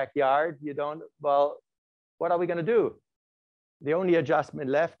in your backyard. You don't, well, what are we going to do? The only adjustment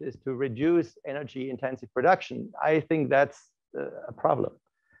left is to reduce energy intensive production. I think that's a problem.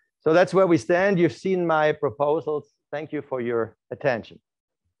 So that's where we stand. You've seen my proposals. Thank you for your attention.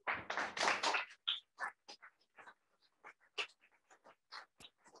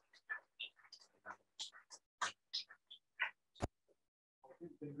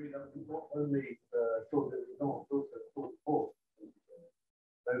 Not only sort of not also sort of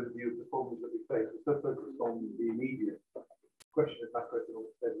overview of the problems that we face, but so focused on the immediate question of macroeconomic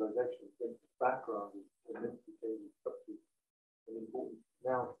stabilization. I think the background is immensely changing structures and important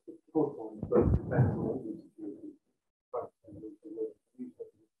now to put on both defense and energy security.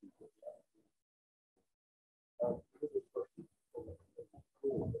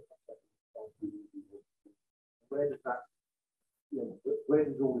 Where does that, where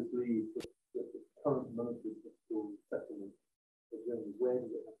does all this leave the current monetary fiscal settlement for Germany? Where does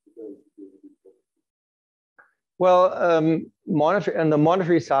it have to go to deal with these problems? Well, on the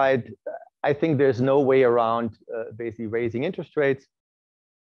monetary side, I think there's no way around basically raising interest rates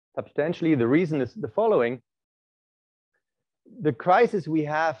substantially. The reason is the following. The crisis we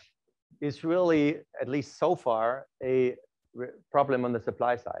have is really, at least so far, a problem on the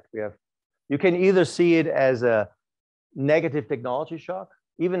supply side. You can either see it as a negative technology shock.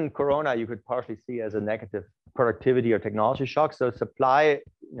 Even Corona, you could partially see as a negative productivity or technology shock. So supply,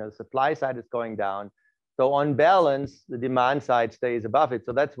 the supply side is going down. So on balance, the demand side stays above it.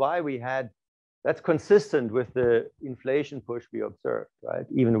 So that's why that's consistent with the inflation push we observed, right?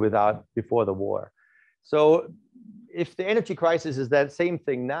 Even before the war. So if the energy crisis is that same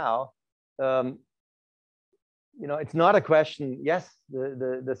thing now, it's not a question. Yes,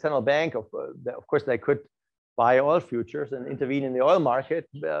 the central bank, of course, they could buy oil futures and intervene in the oil market,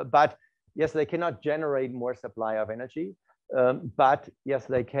 but yes, they cannot generate more supply of energy. But yes,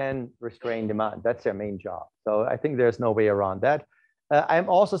 they can restrain demand. That's their main job. So I think there's no way around that. I'm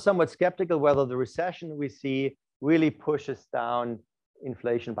also somewhat skeptical whether the recession we see really pushes down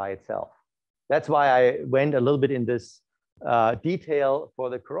inflation by itself. That's why I went a little bit in this detail for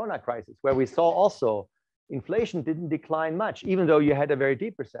the Corona crisis, where we saw also inflation didn't decline much, even though you had a very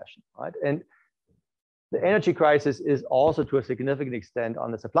deep recession, right? And the energy crisis is also to a significant extent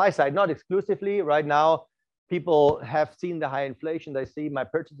on the supply side, not exclusively. Right now, people have seen the high inflation. They see my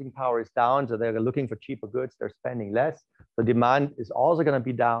purchasing power is down, so they're looking for cheaper goods. They're spending less. The demand is also going to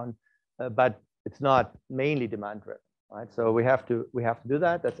be down, but it's not mainly demand driven, right? So we have to do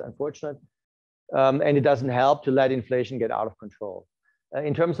that. That's unfortunate, and it doesn't help to let inflation get out of control.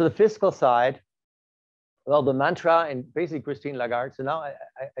 In terms of the fiscal side, well, the mantra, and basically Christine Lagarde. So now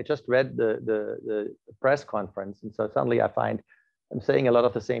I just read the press conference, and so suddenly I find I'm saying a lot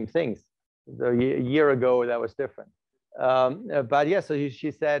of the same things. So a year ago, that was different. But yeah, so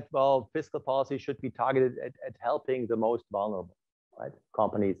she said, well, fiscal policy should be targeted at helping the most vulnerable, right?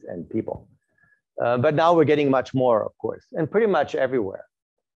 Companies and people. But now we're getting much more, of course, and pretty much everywhere.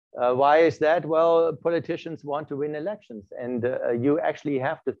 Why is that? Well, politicians want to win elections, and you actually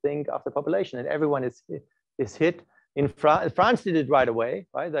have to think of the population, and everyone is hit. In France did it right away,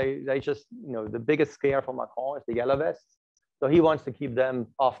 right? They just, the biggest scare for Macron is the yellow vests. So he wants to keep them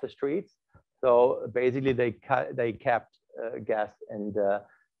off the streets. So basically they capped gas and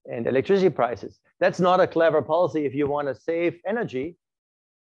electricity prices. That's not a clever policy if you want to save energy,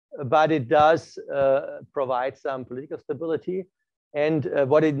 but it does provide some political stability. And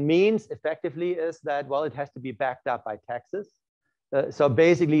what it means effectively is that, well, it has to be backed up by taxes. So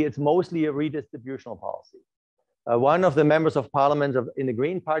basically, it's mostly a redistributional policy. One of the members of parliament in the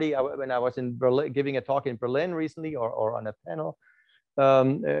Green Party, when I was in Berlin, giving a talk in Berlin recently or on a panel,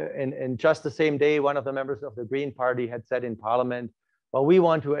 And just the same day, one of the members of the Green Party had said in Parliament, well, we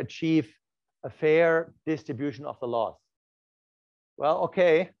want to achieve a fair distribution of the loss. Well,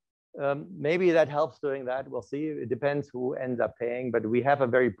 okay, maybe that helps doing that. We'll see. It depends who ends up paying, but we have a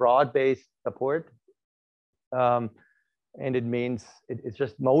very broad-based support. And it means it's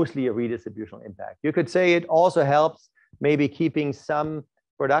just mostly a redistributional impact. You could say it also helps maybe keeping some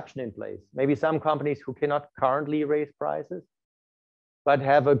production in place. Maybe some companies who cannot currently raise prices, but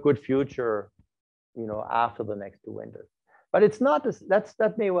have a good future, you know, after the next 2 winters. But it's not this,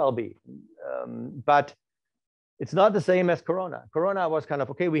 that may well be, but it's not the same as Corona. Corona was kind of,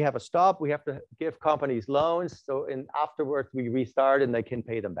 okay, we have a stop, we have to give companies loans, so afterwards we restart and they can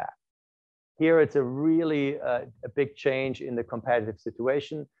pay them back. Here it's a really a big change in the competitive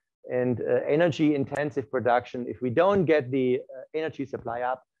situation, and energy intensive production, if we don't get the energy supply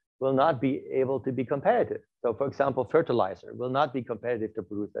up, will not be able to be competitive. So for example, fertilizer will not be competitive to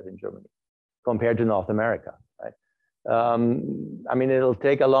produce that in Germany compared to North America, right? I mean, it'll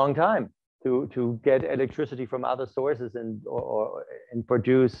take a long time to get electricity from other sources and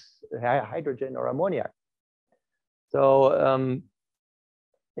produce hydrogen or ammonia. So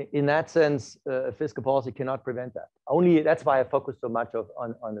in that sense, fiscal policy cannot prevent that. Only that's why I focus so much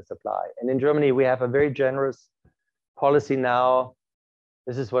on the supply. And in Germany, we have a very generous policy now.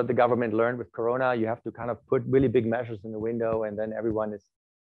 This is what the government learned with Corona. You have to kind of put really big measures in the window, and then everyone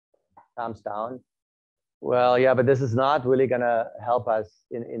calms down. Well, yeah, but this is not really going to help us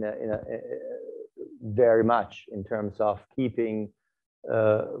in very much in terms of keeping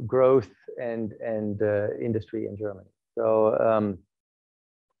growth and industry in Germany. So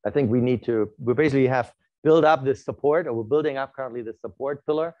I think we basically have built up this support, or we're building up currently the support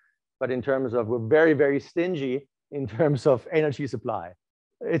pillar, but in terms of, we're very, very stingy in terms of energy supply.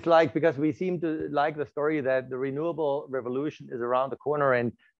 It's like, because we seem to like the story that the renewable revolution is around the corner,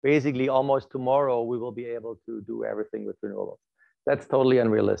 and basically almost tomorrow we will be able to do everything with renewables. That's totally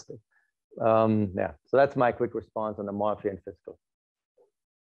unrealistic. Yeah, so that's my quick response on the monetary and fiscal.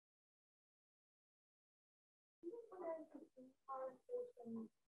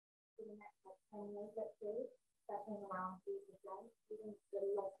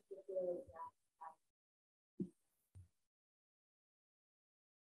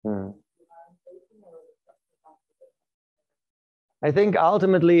 I think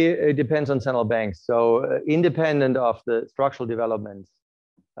ultimately it depends on central banks. So independent of the structural developments,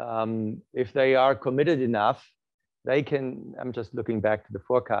 if they are committed enough, they can, I'm just looking back to the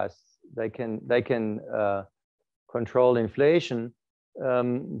forecasts, they can control inflation.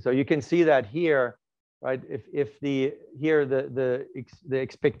 So you can see that here, right? If the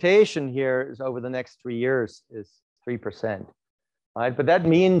expectation here is over the next 3 years is 3%, right? But that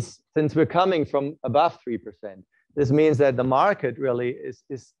means, since we're coming from above 3%, this means that the market really is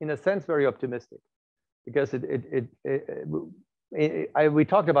in a sense very optimistic, because we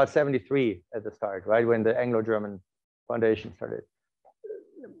talked about 73 at the start, right? When the Anglo-German foundation started.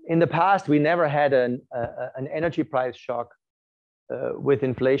 In the past, we never had an energy price shock with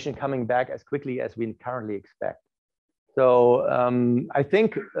inflation coming back as quickly as we currently expect. So I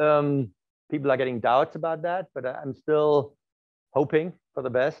think people are getting doubts about that, but I'm still hoping for the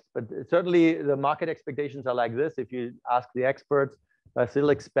best. But certainly the market expectations are like this. If you ask the experts, I still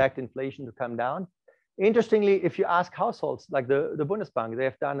expect inflation to come down. Interestingly, if you ask households, like the Bundesbank, they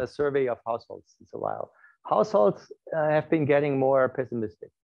have done a survey of households since a while. Households have been getting more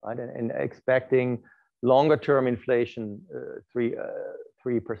pessimistic, right? And expecting longer term inflation, 3%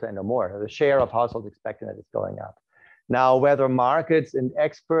 or more. The share of households expecting that is going up. Now, whether markets and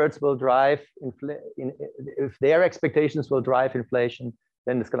experts will drive if their expectations will drive inflation,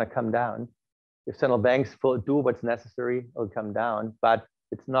 then it's going to come down. If central banks do what's necessary, it'll come down. But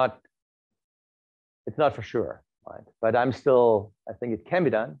it's not for sure, right? But I think it can be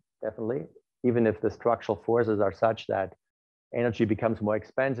done, definitely, even if the structural forces are such that energy becomes more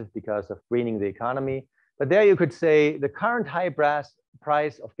expensive because of greening the economy. But there you could say the current high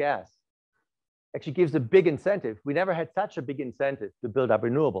price of gas actually gives a big incentive. We never had such a big incentive to build up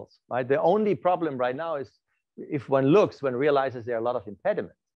renewables, right? The only problem right now is if one realizes there are a lot of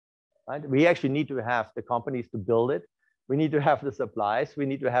impediments, right? We actually need to have the companies to build it. We need to have the supplies. We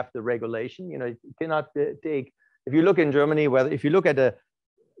need to have the regulation. You know, you cannot take, if you look in Germany, if you look at a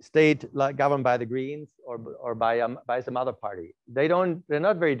state like governed by the Greens or by some other party, they're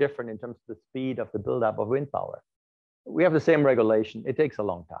not very different in terms of the speed of the buildup of wind power. We have the same regulation. It takes a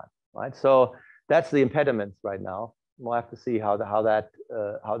long time, right? So that's the impediments right now. We'll have to see how that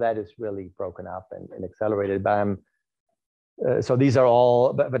is really broken up and accelerated. But so these are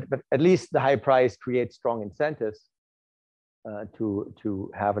all, but at least the high price creates strong incentives.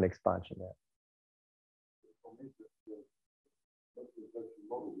 to have an expansion there.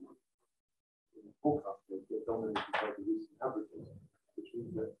 Forecasting get dominated by the recent averages, which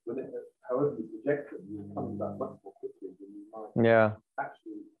means that when however you project them, you come back much more quickly than you might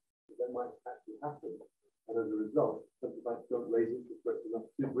actually, that might actually happen. And as a result, central banks don't raise interest rates enough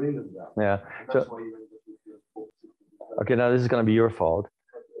to bring them down. Yeah. And that's why you end up with your 4%. Okay, now this is going to be your fault.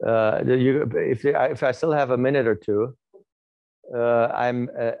 If I still have a minute or two, I'm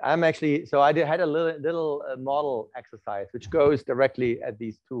actually, so I had a little model exercise which goes directly at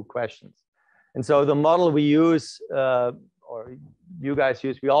these two questions. And so the model we use, or you guys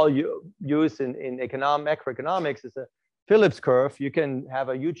use, we all use in macroeconomics is a Phillips curve. You can have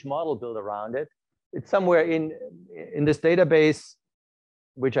a huge model built around it. It's somewhere in this database,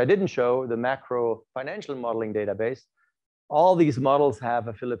 which I didn't show, the macro financial modeling database. All these models have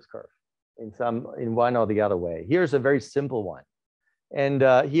a Phillips curve in one or the other way. Here's a very simple one. And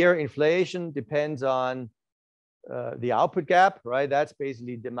here inflation depends on the output gap, right? That's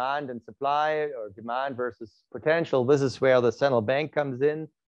basically demand and supply, or demand versus potential. This is where the central bank comes in.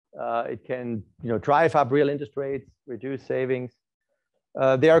 It can, drive up real interest rates, reduce savings.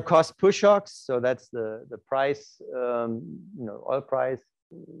 There are cost push shocks, so that's the price, oil price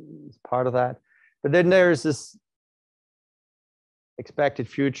is part of that. But then there's this expected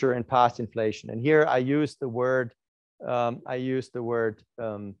future and past inflation, and here I use the word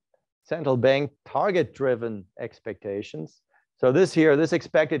central bank target-driven expectations. So this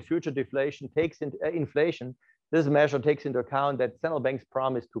expected future deflation takes into inflation. This measure takes into account that central banks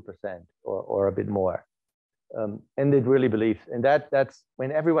promise 2% or a bit more, and it really believes. And that's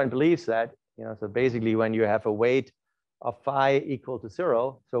when everyone believes that. So basically, when you have a weight of phi equal to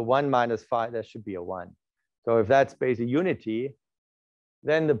 0, so 1 minus phi, there should be a 1. So if that's basically unity,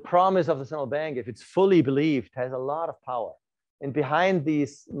 then the promise of the central bank, if it's fully believed, has a lot of power. And behind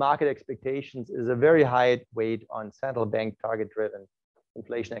these market expectations is a very high weight on central bank target-driven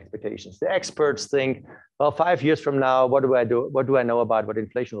inflation expectations. The experts think, well, 5 years from now, what do I do? What do I know about what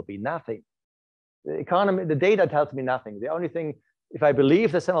inflation will be? Nothing. The economy, the data tells me nothing. The only thing, if I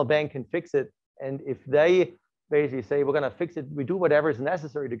believe the central bank can fix it, and if they basically say we're going to fix it, we do whatever is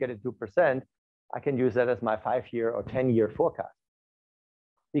necessary to get it to 2%, I can use that as my 5-year or 10-year forecast.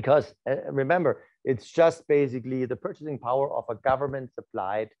 Because remember, it's just basically the purchasing power of a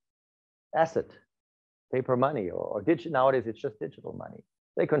government-supplied asset, paper money, or digital. Nowadays, it's just digital money.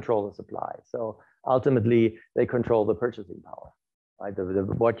 They control the supply. So ultimately, they control the purchasing power, right?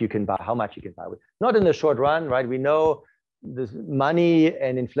 What you can buy, how much you can buy with. Not in the short run, right? We know this money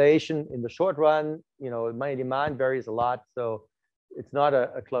and inflation in the short run, money demand varies a lot. So it's not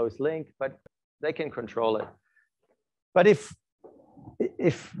a close link, but they can control it. But if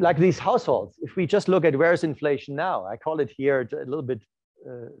like these households, if we just look at where's inflation now, I call it here a little bit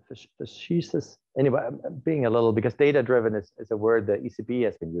facetious. Anyway, I'm being a little, because data-driven is a word the ECB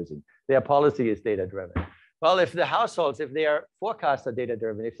has been using. Their policy is data-driven. Well, if the households, if their forecasts are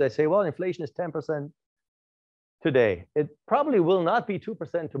data-driven, if they say, well, inflation is 10% today, it probably will not be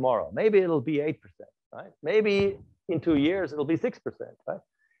 2% tomorrow. Maybe it'll be 8%, right? Maybe in 2 years, it'll be 6%, right?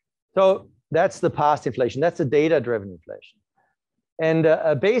 So that's the past inflation. That's the data-driven inflation.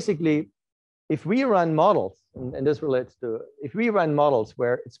 And basically, if we run models, and this relates to, if we run models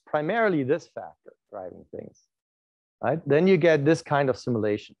where it's primarily this factor driving things, right? Then you get this kind of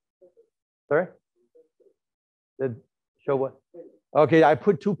simulation. Sorry? Show what? Okay, I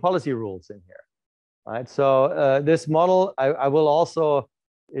put 2 policy rules in here, right? So this model, I will also,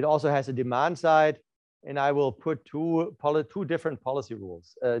 it also has a demand side, and I will put two different policy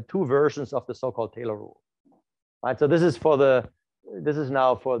rules, 2 versions of the so-called Taylor rule, right? So this is for the, this is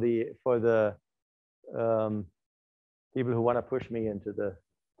now for the people who want to push me into the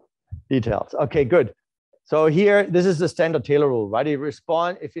details. Okay, good. So here, this is the standard Taylor rule, right? It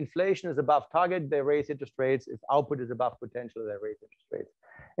responds, if inflation is above target, they raise interest rates. If output is above potential, they raise interest rates.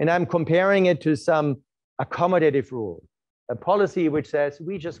 And I'm comparing it to some accommodative rule, a policy which says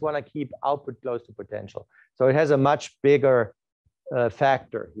we just want to keep output close to potential. So it has a much bigger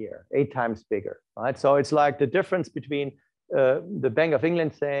factor here, 8 times bigger, right? So it's like the difference between the Bank of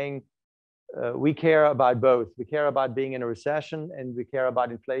England saying, we care about both. We care about being in a recession, and we care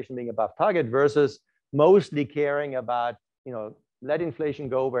about inflation being above target, versus mostly caring about, let inflation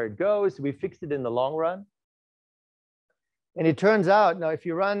go where it goes. We fixed it in the long run. And it turns out, now if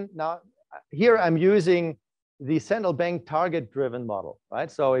you run, now here I'm using the central bank target-driven model, right?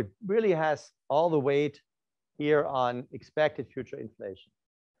 So it really has all the weight here on expected future inflation.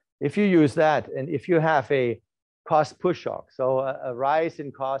 If you use that, and if you have a cost push shock, so a rise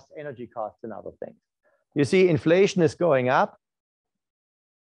in costs, energy costs, and other things, You see inflation is going up,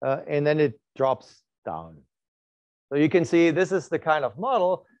 and then it drops down. So you can see this is the kind of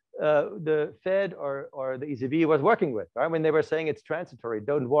model the Fed or the ECB was working with, right? When they were saying it's transitory,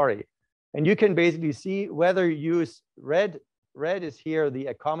 don't worry. And you can basically see whether you use red is here the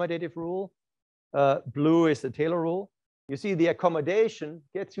accommodative rule, blue is the Taylor rule. You see the accommodation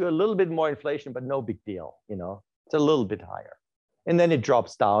gets you a little bit more inflation, but no big deal, you know, it's a little bit higher. And then it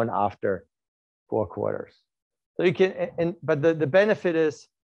drops down after 4 quarters. So you can, but the benefit is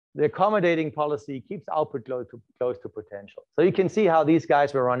the accommodating policy keeps output close to potential. So you can see how these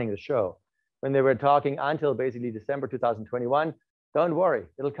guys were running the show when they were talking until basically December 2021. Don't worry,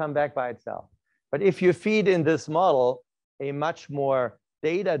 it'll come back by itself. But if you feed in this model a much more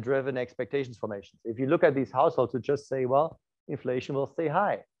data-driven expectations formations, if you look at these households who just say, well, inflation will stay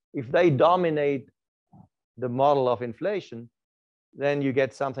high. If they dominate the model of inflation, then you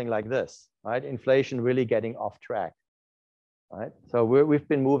get something like this, right? Inflation really getting off track, right? So we've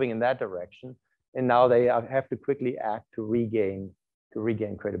been moving in that direction, and now they have to quickly act to regain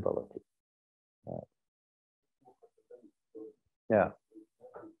credibility. Right. Yeah.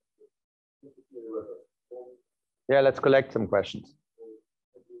 Yeah, let's collect some questions.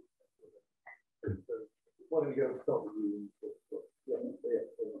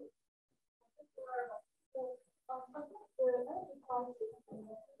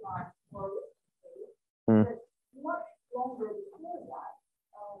 Much longer before that,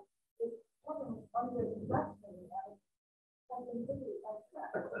 it's probably under investment and something really extra.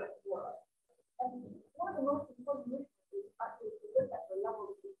 And one of the most important issues is actually to look at the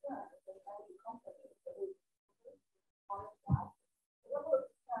level of return of the energy companies that is on that. The level of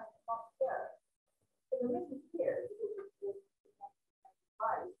return is not there. In the recent years, because it's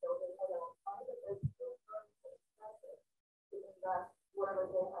high, so they had a kind of a still very expensive to invest whatever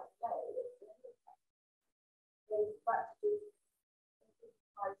they have paid. But it's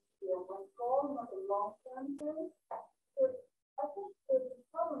when going on the long term thing, I think the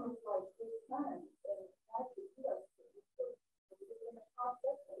problem is like this time and actually in the past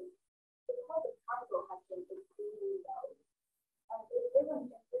decade, the cost of capital has been extremely low. And it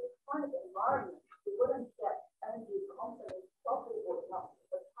isn't in this kind of environment, you wouldn't get energy companies profitable enough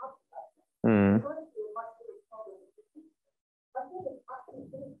for capital. It's going to be a much bigger problem in the future. I think it's actually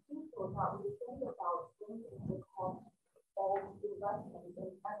pretty crucial that we think about bringing the cost of investment in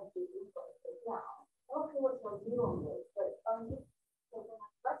energy resources down. I don't know what your view on this, but just from an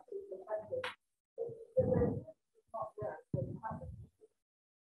investor's perspective, the risk is not there to happen.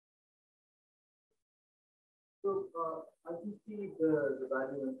 So I can see the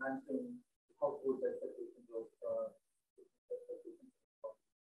value enhancing household expectations of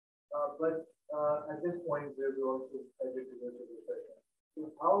but at this point, there's also headed towards a recession.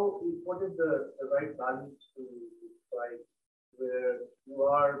 So what is the right balance to strike where you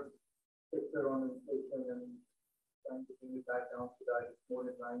are fixer on inflation and trying to bring it back down so that it's more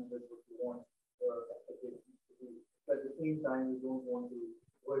in line with what you want your expectations to be, but at the same time, you don't want to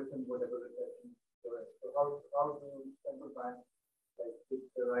worsen whatever recession you're in. So how do central banks like pick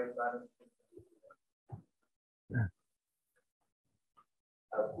the right balance? Yeah.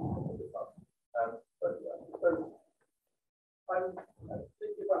 I'm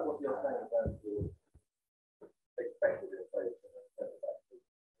thinking about what you're saying about the expected inflation and central banks.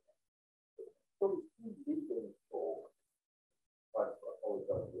 So we see these for I've always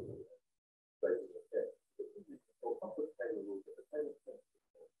done with raising the debt. Or comfort Taylor rules at the Taylor thing.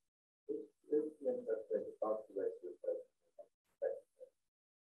 If the interest rate is above the rate of inflation,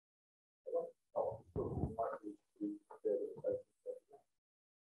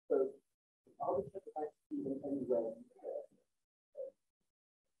 so are the central banks even anywhere near?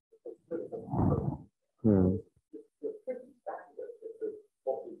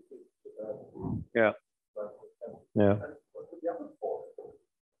 Yeah. Yeah.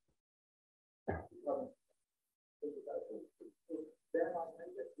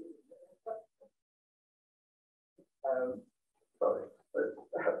 Sorry.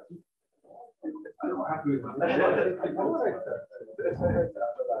 I'm not happy with my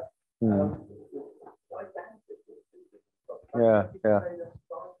Yeah, yeah.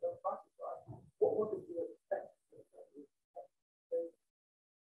 What would you expect?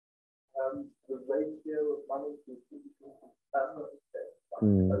 The ratio of money to GDP,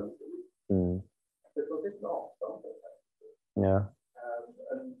 because it's not something. Yeah.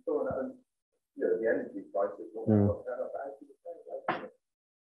 And so on, and you know, the energy prices will not turn up actually the same way.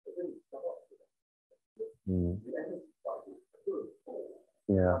 It didn't come up to that. The energy prices could fall.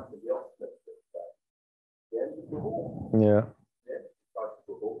 Yeah. The opposite of that. The energy will fall. Yeah. The energy prices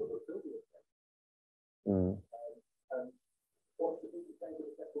will fall, but they'll still be the same.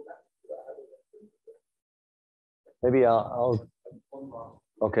 maybe I'll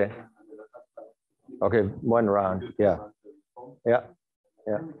okay. Okay, one round. Yeah. Yeah.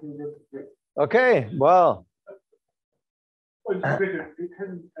 Yeah. Okay, well. We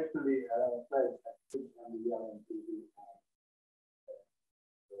can actually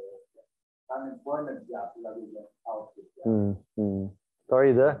unemployment gap rather than output.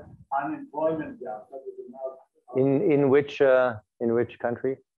 Sorry, the unemployment gap rather than output. In which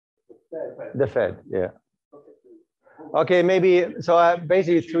country? The Fed, yeah. Okay, maybe so.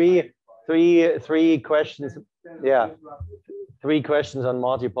 Basically, three questions. Yeah, 3 questions on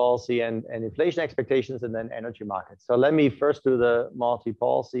multi-policy and inflation expectations, and then energy markets. So let me first do the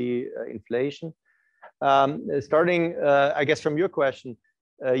multi-policy inflation. Starting, I guess, from your question,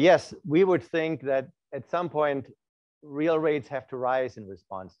 yes, we would think that at some point, real rates have to rise in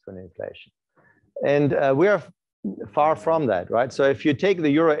response to an inflation. And we are far from that, right? So if you take the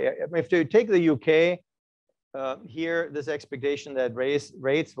euro, if you take the UK, here, this expectation that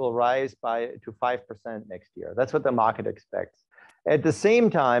rates will rise to 5% next year. That's what the market expects. At the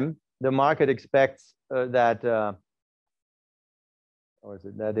same time, the market expects that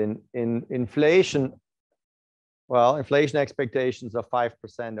in inflation, well, inflation expectations of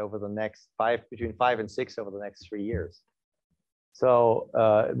 5% over the next between 5 and 6 over the next 3 years. So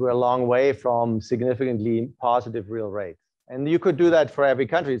we're a long way from significantly positive real rates. And you could do that for every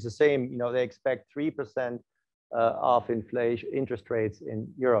country. It's the same, you know, they expect 3% of inflation interest rates in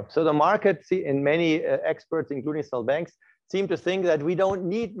Europe. So the market, and many experts, including central banks, seem to think that we don't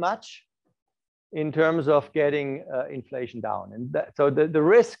need much in terms of getting inflation down. And so the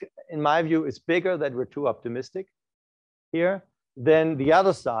risk, in my view, is bigger that we're too optimistic here than the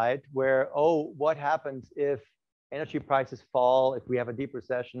other side, where, oh, what happens if energy prices fall, if we have a deep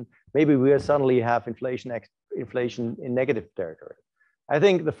recession, maybe we'll suddenly have inflation in negative territory. I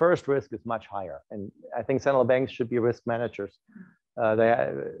think the first risk is much higher, and I think central banks should be risk managers,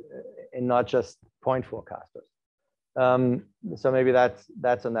 and not just point forecasters. So maybe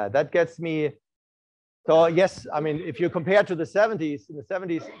that's on that. That gets me. So yes, I mean, if you compare to the 70s, in the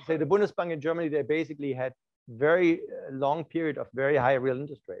 70s, say the Bundesbank in Germany, they basically had very long period of very high real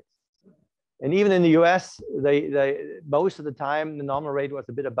interest rates. And even in the US, they most of the time, the normal rate was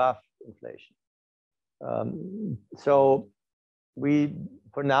a bit above inflation. So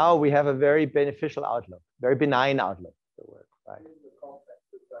for now, we have a very beneficial outlook, very benign outlook. Right?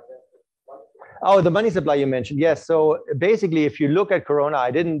 Oh, the money supply you mentioned. Yes. So basically, if you look at Corona,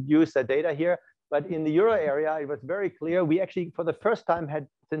 I didn't use that data here, but in the euro area, it was very clear. We actually, for the first time, had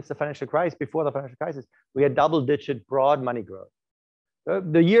since the financial crisis, before the financial crisis, we had double-digit broad money growth.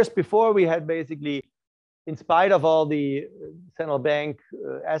 The years before, we had basically, in spite of all the central bank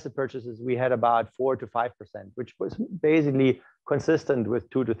asset purchases, we had about 4 to 5%, which was basically consistent with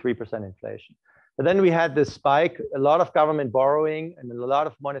 2 to 3% inflation. But then we had this spike, a lot of government borrowing and a lot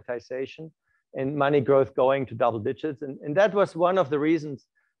of monetization and money growth going to double digits. And that was one of the reasons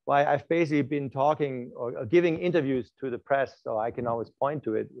why I've basically been talking or giving interviews to the press, so I can always point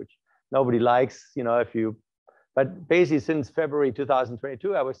to it, which nobody likes, you know, but basically since February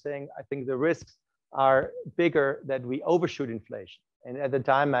 2022, I was saying, I think the risks are bigger that we overshoot inflation. And at the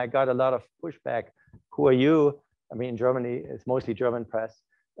time, I got a lot of pushback. Who are you? I mean, in Germany, it's mostly German press.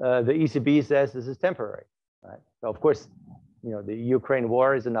 The ECB says this is temporary, right? So of course, you know, the Ukraine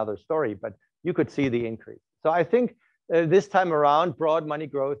war is another story, but you could see the increase. So I think this time around, broad money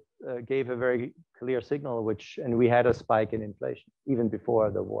growth gave a very clear signal, and we had a spike in inflation even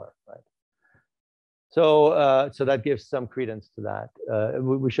before the war, right? So, so that gives some credence to that.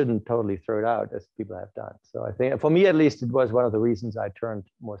 We shouldn't totally throw it out as people have done. So I think, for me at least, it was one of the reasons I turned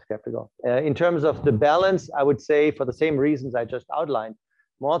more skeptical. In terms of the balance, I would say, for the same reasons I just outlined,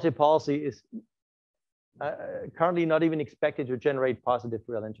 multi-policy is currently not even expected to generate positive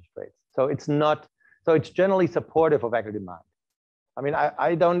real interest rates. So it's not. So it's generally supportive of aggregate demand. I mean,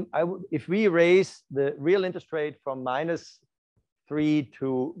 if we raise the real interest rate from -3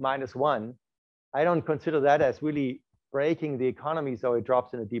 to -1. I don't consider that as really breaking the economy so it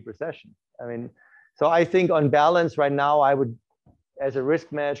drops in a deep recession. I mean, so I think on balance right now, I would, as a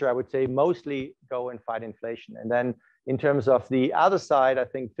risk manager, I would say mostly go and fight inflation. And then in terms of the other side, I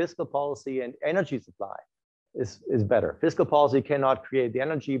think fiscal policy and energy supply is better. Fiscal policy cannot create the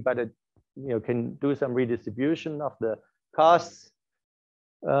energy, but it can do some redistribution of the costs.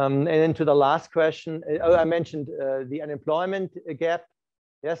 And then to the last question, I mentioned the unemployment gap.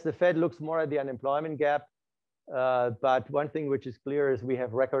 Yes, the Fed looks more at the unemployment gap, but one thing which is clear is we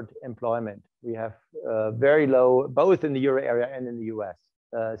have record employment. We have very low, both in the euro area and in the US.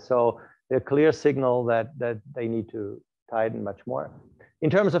 So a clear signal that they need to tighten much more. In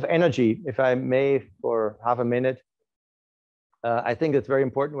terms of energy, if I may, for half a minute, I think it's very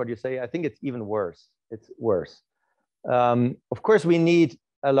important what you say. I think it's even worse. It's worse. Of course, we need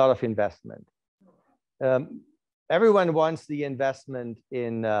a lot of investment. Everyone wants the investment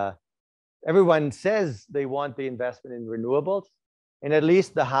in, everyone says they want the investment in renewables, and at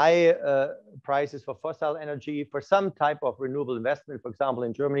least the high prices for fossil energy for some type of renewable investment. For example,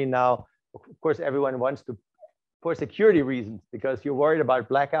 in Germany now, of course, everyone wants to, for security reasons, because you're worried about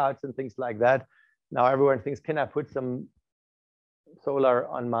blackouts and things like that. Now everyone thinks, can I put some solar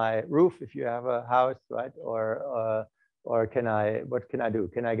on my roof if you have a house, right? Or can I, what can I do?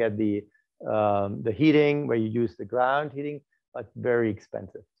 Can I get the heating where you use the ground heating, but very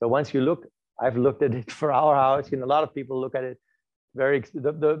expensive. So once you look, I've looked at it for our house, you know, a lot of people look at it,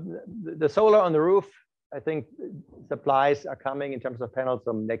 the solar on the roof, I think supplies are coming in terms of panels.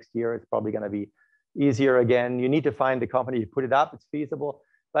 So next year, it's probably going to be easier again. You need to find the company to put it up. It's feasible.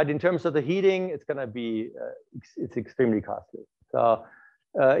 But in terms of the heating, it's going to be, it's extremely costly. So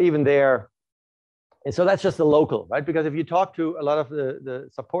even there, and so that's just the local, right? Because if you talk to a lot of the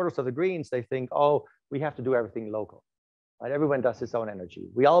supporters of the Greens, they think, oh, we have to do everything local, right? Everyone does his own energy.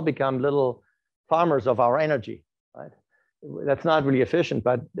 We all become little farmers of our energy, right? That's not really efficient,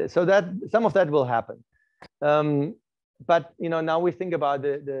 but so that some of that will happen. But you know, now we think about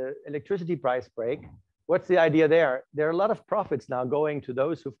the electricity price break. What's the idea there? There are a lot of profits now going to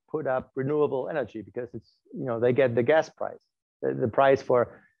those who've put up renewable energy because it's, you know, they get the gas price, the price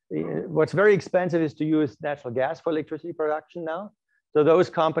for, what's very expensive is to use natural gas for electricity production now. So those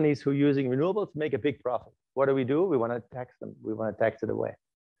companies who are using renewables make a big profit. What do? We want to tax them. We want to tax it away.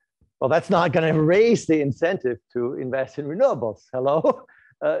 Well, that's not going to raise the incentive to invest in renewables. Hello?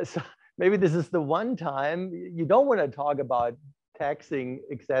 So maybe this is the one time you don't want to talk about taxing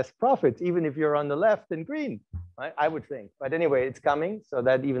excess profits, even if you're on the left and green, right? I would think. But anyway, it's coming. So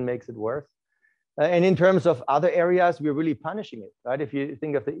that even makes it worse. And in terms of other areas, we're really punishing it, right? If you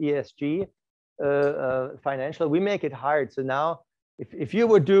think of the ESG financial, we make it hard. So now, if you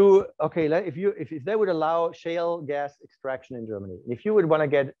would do, okay, if they would allow shale gas extraction in Germany, if you would want to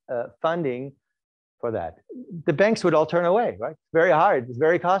get funding for that, the banks would all turn away, right? It's very hard. It's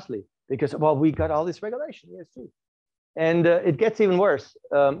very costly because, well, we got all this regulation, ESG. And it gets even worse.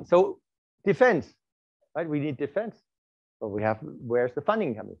 So defense, right? We need defense. So we have, where's the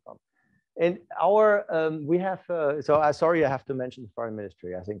funding coming from? And our, we have, so sorry, I have to mention the foreign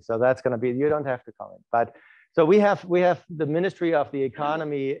ministry, I think. So that's going to be, you don't have to comment. But so we have the Ministry of the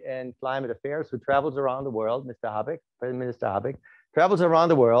Economy and Climate Affairs who travels around the world, Mr. Habeck, Prime Minister Habeck, travels around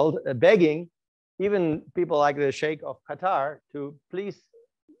the world begging even people like the Sheikh of Qatar to please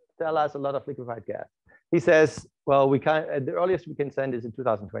sell us a lot of liquefied gas. He says, well, we can't, the earliest we can send is in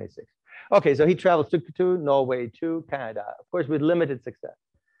 2026. Okay, so he travels to Norway, to Canada, of course, with limited success.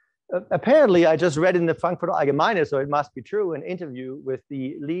 Apparently, I just read in the Frankfurter Allgemeine, so it must be true, an interview with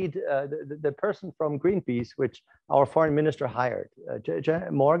the lead, the person from Greenpeace, which our foreign minister hired,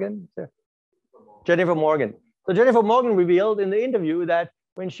 Jennifer Morgan. So Jennifer Morgan revealed in the interview that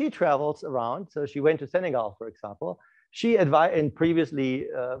when she travels around, so she went to Senegal, for example, she advised, and previously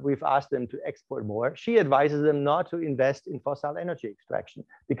we've asked them to export more, she advises them not to invest in fossil energy extraction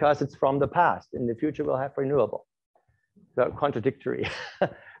because it's from the past. In the future, we'll have renewable. So contradictory.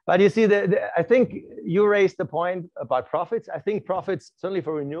 But you see, I think you raised the point about profits. I think profits, certainly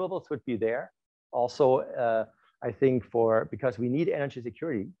for renewables, would be there. Also, I think because we need energy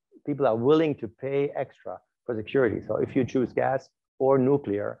security, people are willing to pay extra for security. So if you choose gas or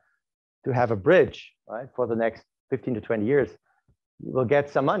nuclear to have a bridge, right, for the next 15 to 20 years, you will get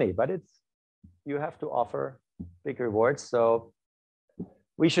some money, but you have to offer big rewards. So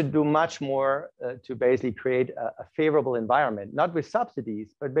we should do much more to basically create a favorable environment, not with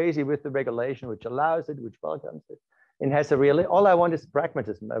subsidies, but basically with the regulation which allows it, which welcomes it, and has all I want is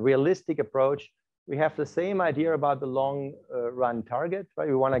pragmatism, a realistic approach. We have the same idea about the long run target, right?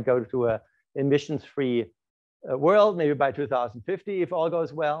 We want to go to a emissions-free world, maybe by 2050, if all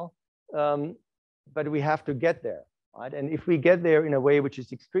goes well. But we have to get there, right? And if we get there in a way which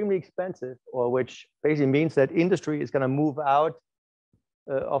is extremely expensive, or which basically means that industry is going to move out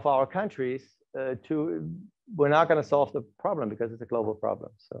of our countries, we're not going to solve the problem because it's a global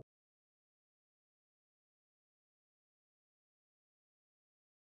problem. So.